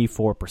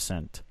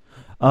 74%.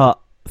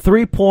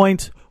 3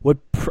 points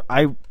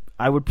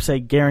I would say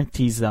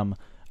guarantees them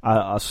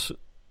a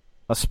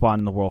spot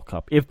in the World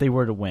Cup if they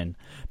were to win.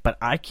 But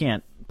I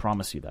can't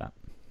promise you that.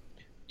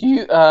 Do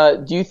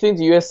you think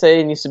the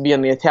USA needs to be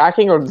on the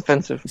attacking or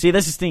defensive? See,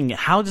 that's the thing.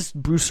 How does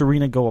Bruce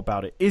Arena go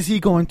about it? Is he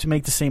going to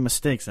make the same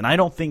mistakes? And I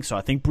don't think so.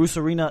 I think Bruce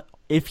Arena,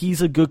 if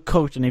he's a good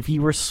coach and if he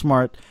were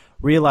smart,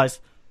 realized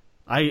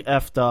I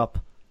effed up.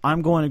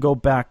 I'm going to go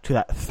back to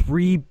that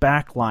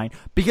 3-back line.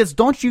 Because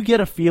don't you get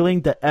a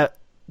feeling that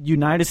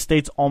United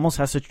States almost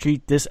has to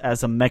treat this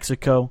as a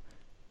Mexico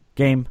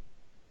game?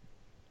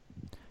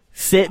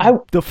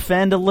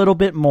 Defend a little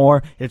bit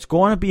more. It's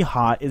going to be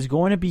hot. It's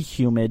going to be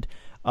humid.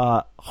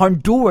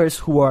 Honduras,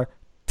 who are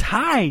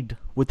tied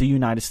with the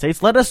United States,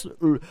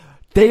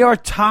 they are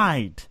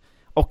tied.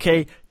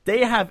 Okay,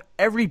 they have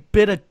every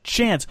bit of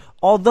chance.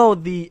 Although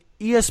the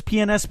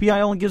ESPN SPI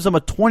only gives them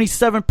a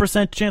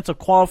 27% chance of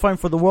qualifying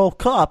for the World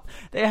Cup,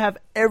 they have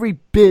every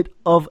bit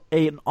of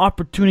an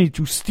opportunity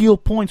to steal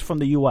points from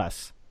the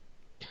U.S.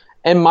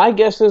 And my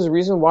guess is the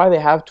reason why they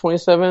have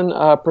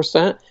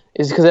 27%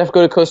 is because they have to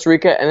go to Costa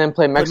Rica and then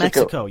play Mexico.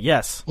 Mexico,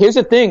 yes. Here's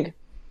the thing.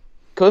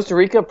 Costa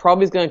Rica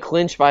probably is going to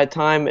clinch by the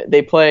time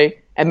they play,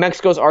 and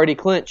Mexico's already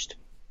clinched.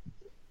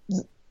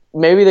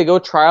 Maybe they go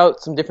try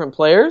out some different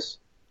players.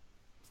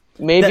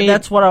 Maybe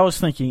that's what I was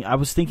thinking. I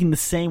was thinking the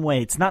same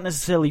way. It's not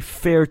necessarily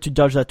fair to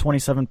judge that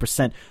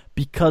 27%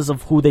 because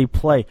of who they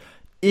play.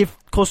 If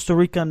Costa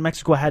Rica and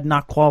Mexico had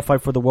not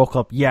qualified for the World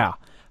Cup, yeah.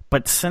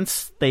 But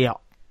since they are,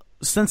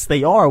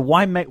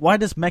 why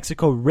does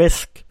Mexico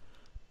risk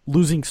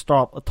losing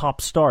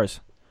top stars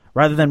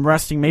rather than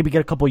resting? Maybe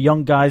get a couple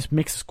young guys,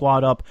 mix the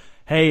squad up.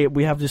 Hey,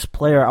 we have this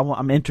player.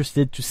 I'm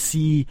interested to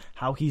see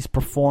how he's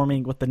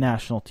performing with the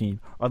national team.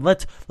 Or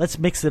let's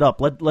mix it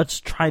up. Let's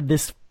try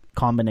this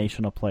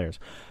combination of players.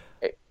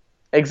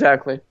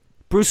 Exactly.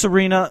 Bruce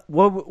Arena.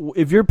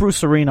 If you're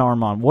Bruce Arena,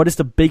 Armand, what is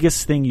the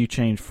biggest thing you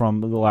changed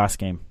from the last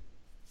game?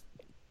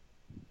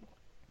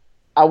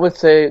 I would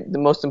say the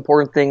most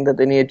important thing that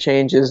they need to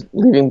change is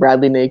leaving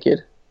Bradley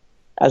naked,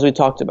 as we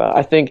talked about.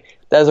 I think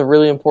that is a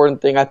really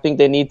important thing. I think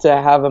they need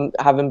to have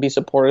him be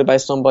supported by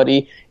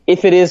somebody.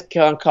 If it is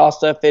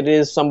Costa, if it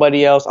is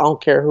somebody else, I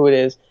don't care who it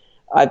is.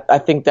 I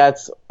think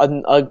that's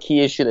a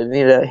key issue that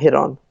they need to hit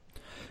on.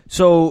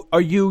 So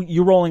are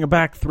you rolling a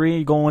back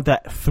three, going with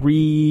that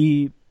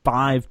 3-5-2,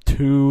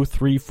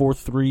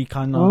 3-4-3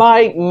 kind of?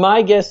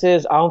 My guess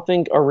is I don't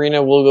think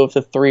Arena will go with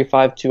a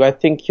 3-5-2. I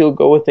think he'll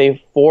go with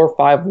a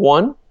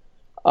 4-5-1.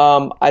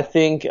 I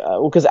think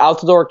because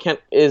Altidore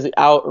is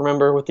out.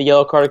 Remember, with the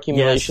yellow card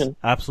accumulation. Yes,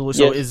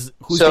 absolutely. So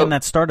who's getting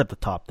that start at the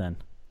top then?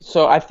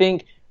 So I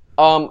think,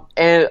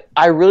 and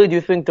I really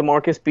do think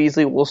DeMarcus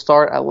Beasley will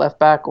start at left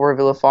back or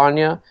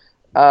Villafania.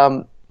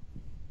 I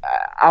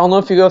don't know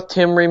if you go with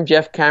Tim Ream,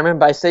 Jeff Cameron,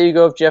 but I say you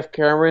go with Jeff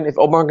Cameron. If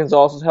Omar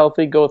Gonzalez is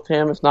healthy, go with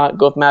him. If not,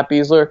 go with Matt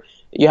Beasler.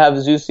 You have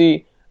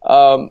Zusi.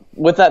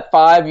 With that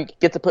 5, you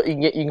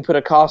can put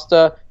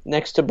Acosta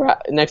next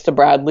to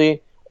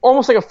Bradley.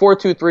 Almost like a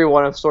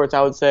 4-2-3-1 of sorts,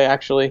 I would say,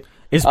 actually.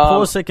 Is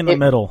Pulisic in the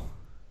middle?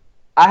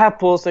 I have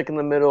Pulisic in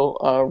the middle,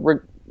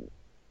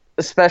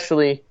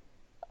 especially.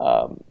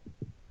 The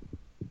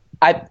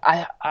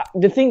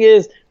thing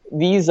is,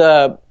 these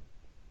Honduran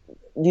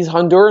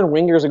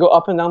wingers go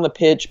up and down the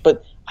pitch,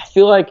 but I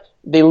feel like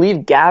they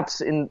leave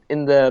gaps on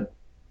the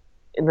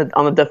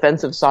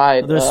defensive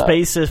side. There's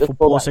spaces for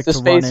Pulisic to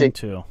run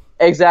into.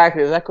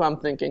 Exactly what I'm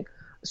thinking.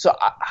 So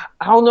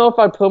I don't know if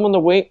I'd put him on the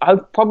wing.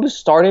 I'd probably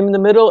start him in the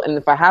middle, and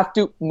if I have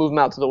to, move him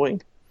out to the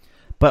wing.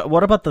 But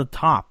what about the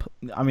top?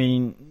 I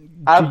mean,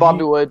 I have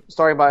Bobby Wood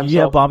starting by himself.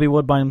 Yeah, Bobby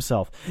Wood by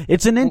himself.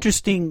 It's an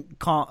interesting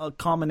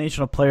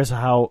combination of players.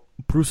 How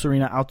Bruce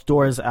Arena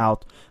Altidore is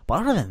out,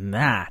 but other than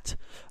that,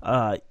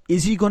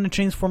 is he going to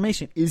change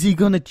formation? Is he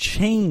going to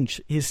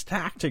change his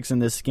tactics in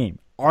this game?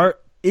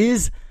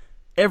 Is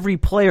every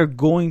player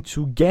going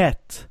to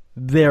get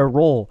their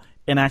role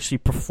and actually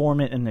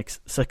perform it and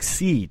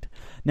succeed?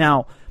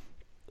 Now,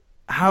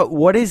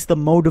 what is the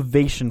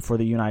motivation for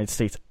the United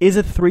States? Is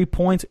it 3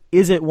 points?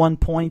 Is it 1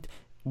 point?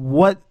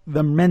 What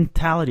the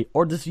mentality?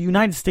 Or does the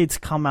United States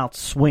come out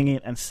swinging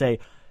and say,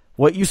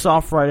 what you saw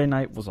Friday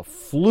night was a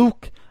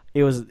fluke?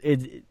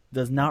 It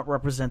does not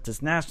represent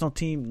this national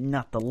team,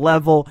 not the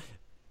level.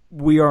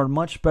 We are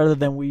much better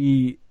than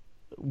we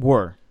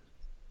were.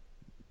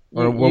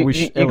 Or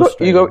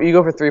you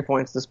go for 3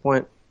 points at this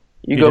point.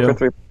 You go for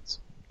 3 points.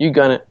 You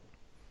gun it.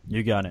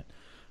 You got it.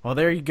 Well,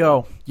 there you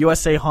go.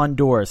 USA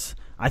Honduras.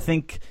 I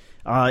think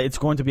it's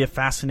going to be a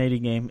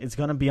fascinating game. It's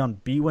going to be on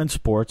BWIN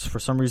Sports. For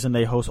some reason,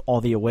 they host all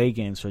the away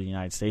games for the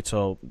United States,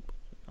 so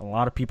a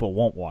lot of people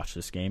won't watch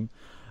this game.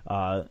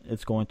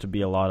 It's going to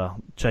be a lot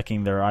of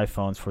checking their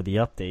iPhones for the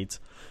updates.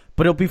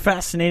 But it'll be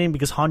fascinating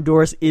because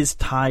Honduras is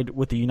tied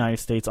with the United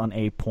States on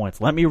 8 points.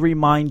 Let me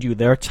remind you,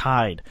 they're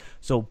tied.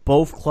 So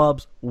both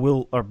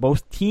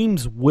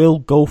teams will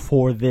go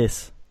for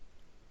this.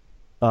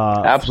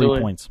 Absolutely.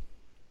 3 points.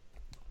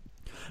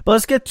 But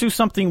let's get to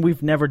something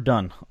we've never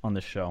done on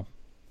the show.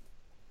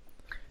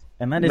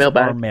 And that is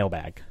our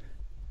mailbag.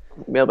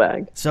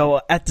 Mailbag.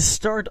 So at the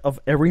start of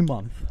every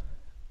month,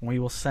 we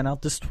will send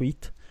out this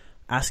tweet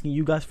asking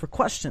you guys for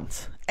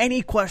questions.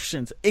 Any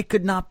questions. It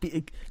could not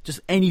be just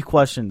any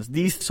questions.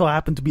 These so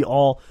happen to be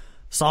all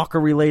soccer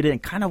related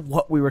and kind of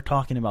what we were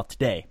talking about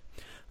today.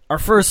 Our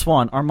first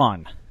one,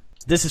 Armand.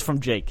 This is from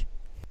Jake.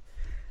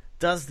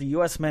 Does the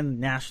U.S. men's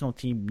national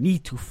team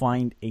need to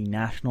find a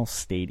national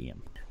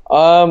stadium?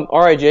 All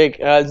right, Jake.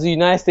 The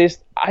United States,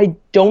 I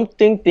don't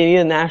think they need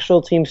a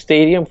national team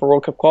stadium for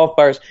World Cup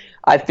qualifiers.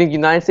 I think the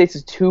United States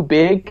is too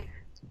big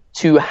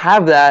to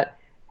have that.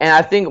 And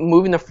I think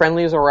moving the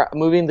friendlies or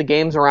moving the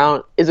games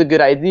around is a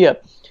good idea.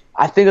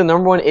 I think the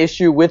number one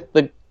issue with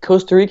the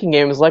Costa Rican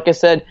game is, like I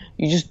said,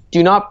 you just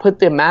do not put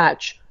the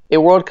match, a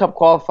World Cup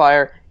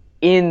qualifier,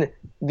 in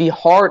the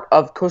heart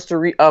of the Costa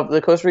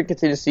Rica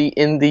contingency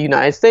in the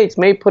United States.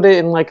 Maybe put it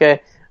in like a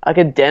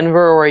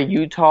Denver or a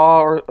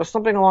Utah or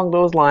something along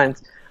those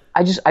lines.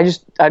 I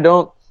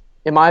don't.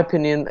 In my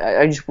opinion,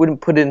 I just wouldn't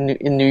put it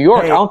in New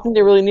York. Hey, I don't think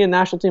they really need a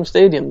national team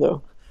stadium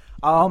though.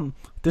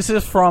 This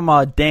is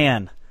from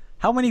Dan.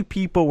 How many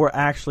people were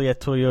actually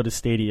at Toyota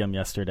Stadium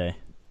yesterday?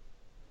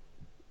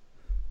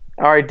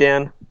 All right,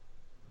 Dan.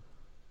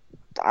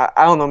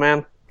 I don't know,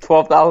 man.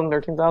 12,000,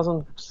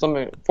 13,000,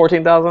 something,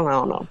 14,000. I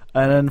don't know.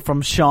 And then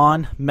from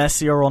Sean,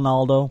 Messi or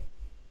Ronaldo?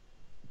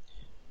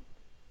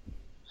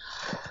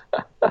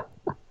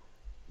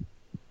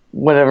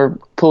 Whatever.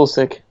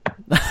 Pulisic.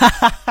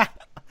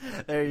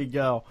 There you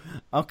go.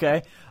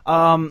 Okay.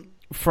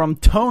 From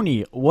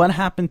Tony, what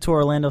happened to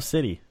Orlando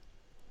City?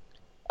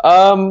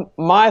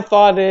 My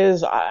thought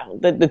is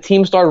that the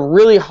team started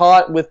really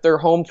hot with their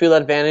home field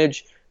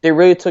advantage. They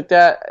really took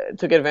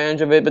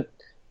advantage of it, but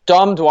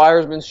Dom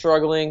Dwyer's been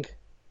struggling.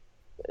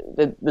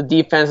 The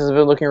defense has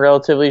been looking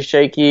relatively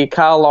shaky.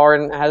 Kyle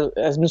Lauren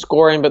has been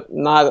scoring, but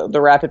not at the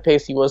rapid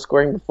pace he was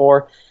scoring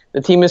before.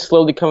 The team is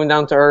slowly coming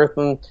down to earth,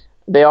 and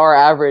they are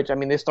average. I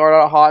mean, they started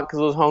out hot because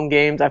of those home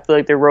games. I feel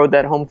like they rode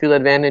that home field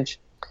advantage.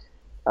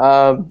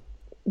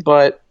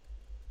 But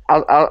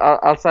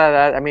outside of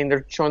that, I mean,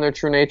 they're showing their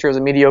true nature as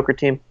a mediocre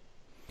team.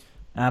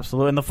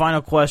 Absolutely. And the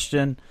final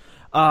question,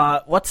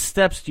 what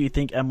steps do you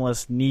think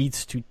MLS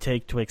needs to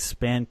take to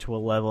expand to a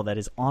level that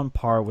is on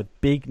par with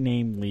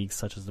big-name leagues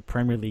such as the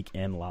Premier League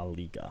and La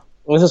Liga?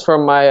 This is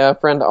from my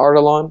friend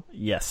Artelon.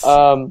 Yes.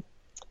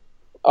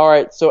 All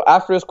right, so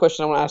after this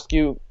question, I want to ask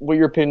you what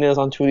your opinion is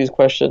on two of these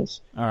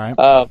questions. All right.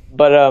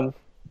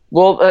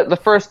 The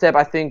first step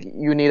I think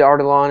you need,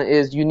 Artelon,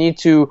 is you need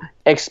to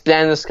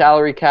expand the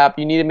salary cap.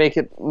 You need to make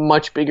it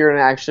much bigger than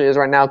it actually is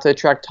right now to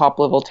attract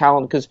top-level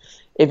talent, because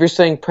if you're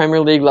saying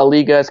Premier League, La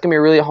Liga, it's going to be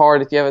really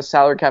hard if you have a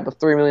salary cap of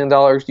 $3 million.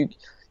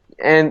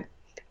 And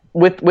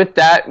with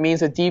that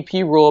means a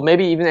DP rule,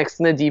 maybe even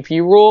extend the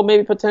DP rule,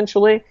 maybe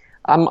potentially.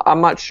 I'm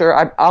not sure.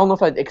 I don't know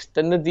if I'd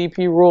extend the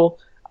DP rule.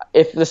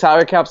 If the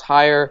salary cap's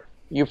higher,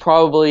 you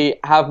probably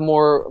have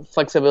more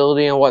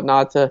flexibility and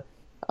whatnot to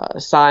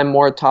sign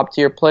more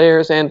top-tier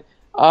players. And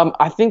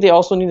I think they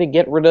also need to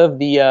get rid of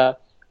the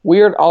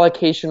weird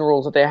allocation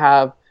rules that they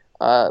have.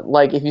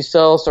 Like if you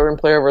sell a certain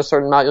player over a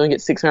certain amount, you only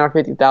get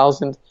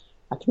 $650,000.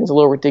 I think it's a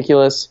little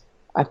ridiculous.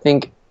 I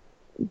think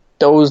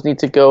those need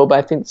to go, but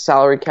I think the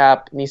salary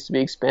cap needs to be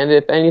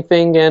expanded, if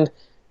anything. And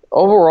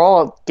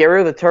overall, get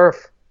rid of the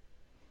turf.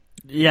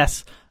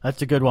 Yes,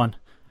 that's a good one.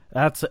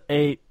 That's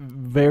a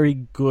very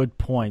good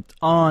point.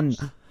 On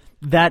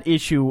that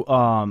issue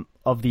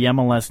of the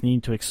MLS needing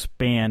to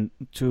expand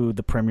to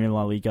the Premier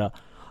La Liga,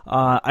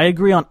 I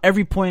agree on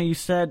every point you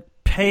said.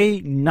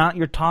 Pay not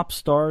your top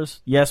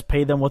stars. Yes,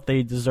 pay them what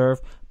they deserve,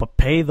 but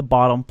pay the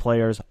bottom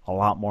players a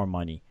lot more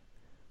money.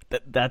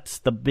 That's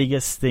the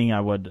biggest thing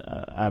I would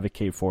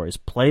advocate for, is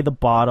play the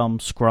bottom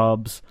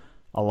scrubs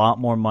a lot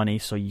more money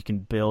so you can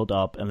build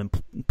up, and then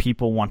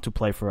people want to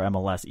play for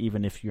MLS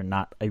even if you're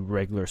not a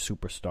regular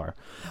superstar.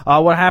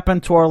 What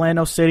happened to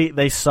Orlando City?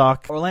 They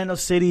suck. Orlando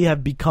City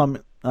have become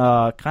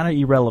kind of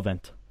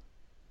irrelevant.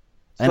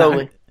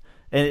 Slowly.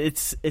 And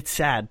it's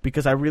sad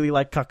because I really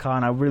like Kaká,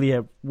 and I really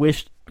have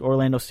wished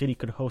Orlando City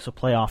could host a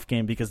playoff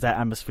game because that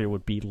atmosphere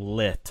would be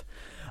lit.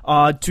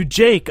 To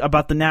Jake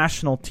about the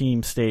national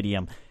team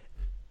stadium.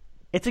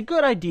 It's a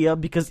good idea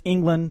because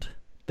England,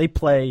 they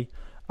play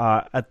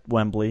at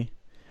Wembley.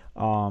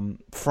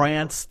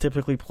 France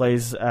typically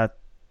plays at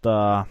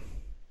the,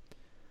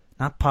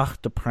 not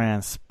Parc des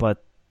Princes,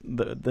 but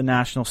the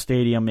national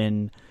stadium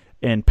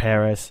in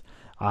Paris.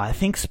 I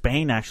think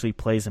Spain actually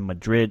plays in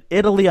Madrid.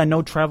 Italy, I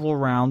know, travel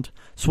around.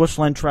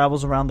 Switzerland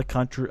travels around the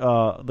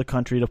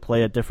country to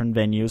play at different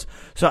venues.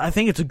 So I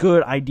think it's a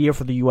good idea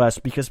for the U.S.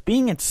 because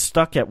being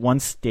stuck at one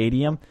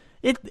stadium,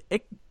 it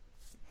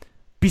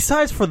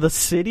besides for the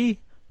city,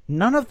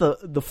 none of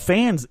the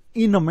fans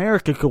in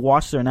America could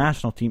watch their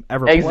national team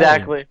ever play.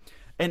 Exactly.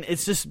 And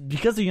it's just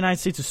because the United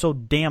States is so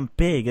damn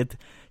big,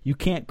 you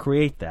can't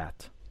create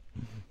that.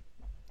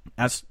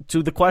 As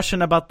to the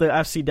question about the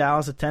FC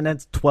Dallas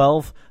attendance,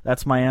 12.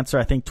 That's my answer.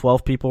 I think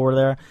 12 people were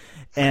there.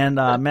 And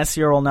Messi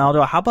or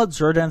Ronaldo. How about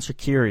Xherdan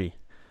Shaqiri?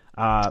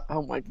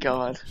 Oh, my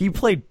God. He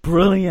played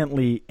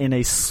brilliantly in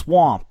a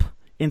swamp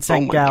in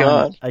St.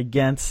 Gallen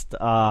against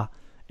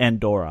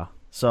Andorra.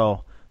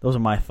 So those are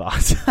my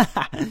thoughts.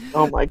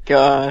 Oh, my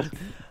God.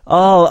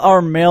 Oh,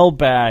 our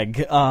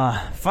mailbag.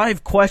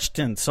 5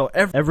 questions. So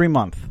every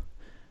month,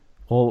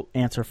 we'll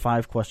answer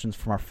 5 questions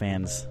from our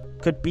fans.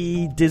 Could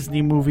be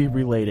Disney movie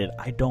related.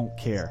 I don't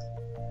care.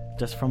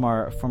 Just from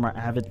our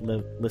avid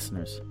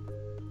listeners.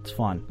 It's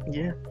fun.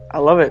 Yeah, I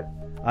love it.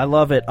 I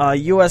love it.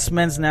 U.S.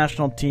 men's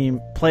national team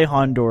play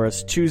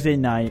Honduras Tuesday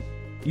night.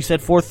 You said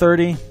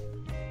 4:30?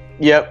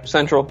 Yep,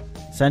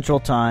 Central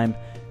Time.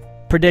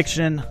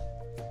 Prediction?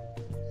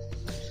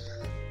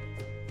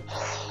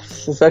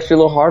 It's actually a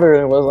little harder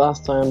than it was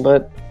last time,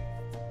 but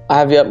I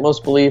have the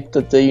utmost belief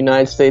that the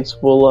United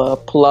States will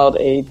pull out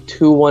a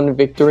 2-1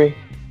 victory.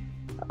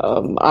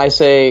 I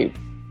say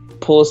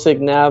Pulisic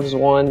nabs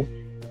one,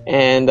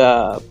 and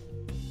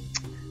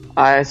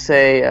I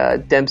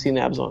say Dempsey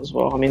nabs one as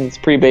well. I mean, it's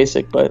pretty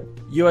basic, but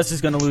U.S. is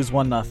going to lose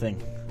 1-0.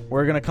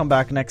 We're going to come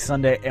back next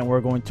Sunday, and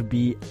we're going to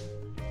be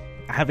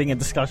having a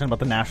discussion about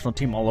the national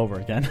team all over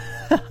again.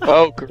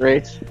 Oh,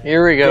 great.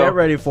 Here we go. Get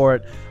ready for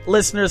it.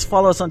 Listeners,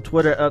 follow us on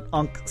Twitter at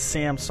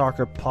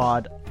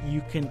UncSamSoccerPod.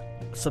 You can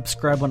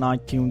subscribe on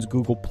iTunes,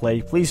 Google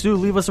Play. Please do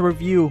leave us a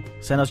review.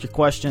 Send us your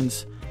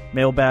questions.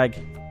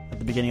 Mailbag at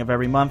the beginning of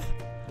every month.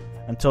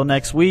 Until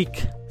next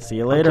week, see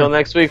you later. Until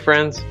next week,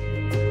 friends.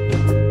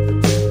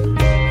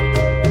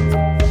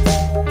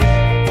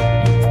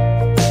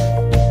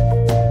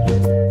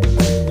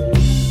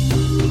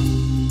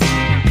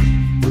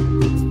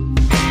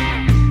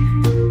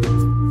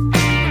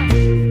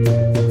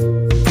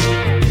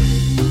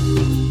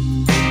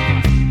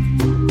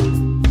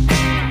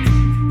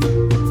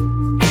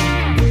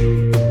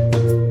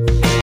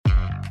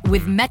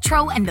 With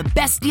Metro and the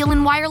best deal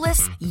in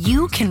wireless,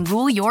 you can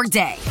rule your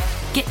day.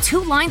 Get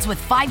 2 lines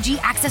with 5G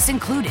access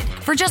included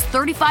for just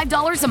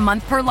 $35 a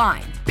month per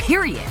line,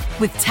 period.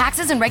 With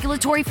taxes and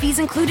regulatory fees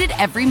included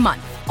every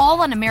month.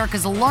 All on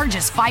America's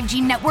largest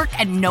 5G network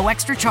at no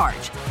extra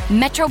charge.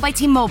 Metro by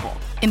T-Mobile,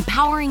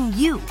 empowering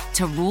you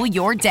to rule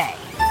your day.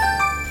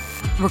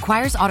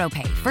 Requires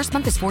autopay. First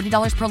month is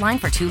 $40 per line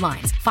for 2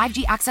 lines.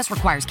 5G access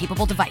requires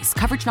capable device.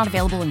 Coverage not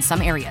available in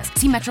some areas.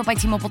 See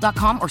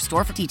metrobytmobile.com or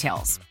store for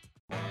details.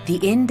 The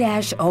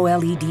in-dash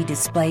OLED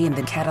display in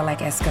the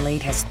Cadillac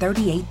Escalade has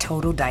 38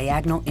 total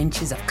diagonal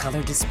inches of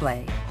color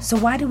display. So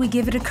why do we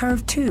give it a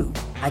curve too?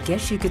 I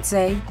guess you could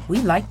say we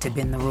like to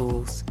bend the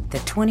rules. The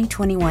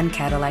 2021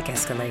 Cadillac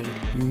Escalade.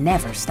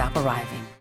 Never stop arriving.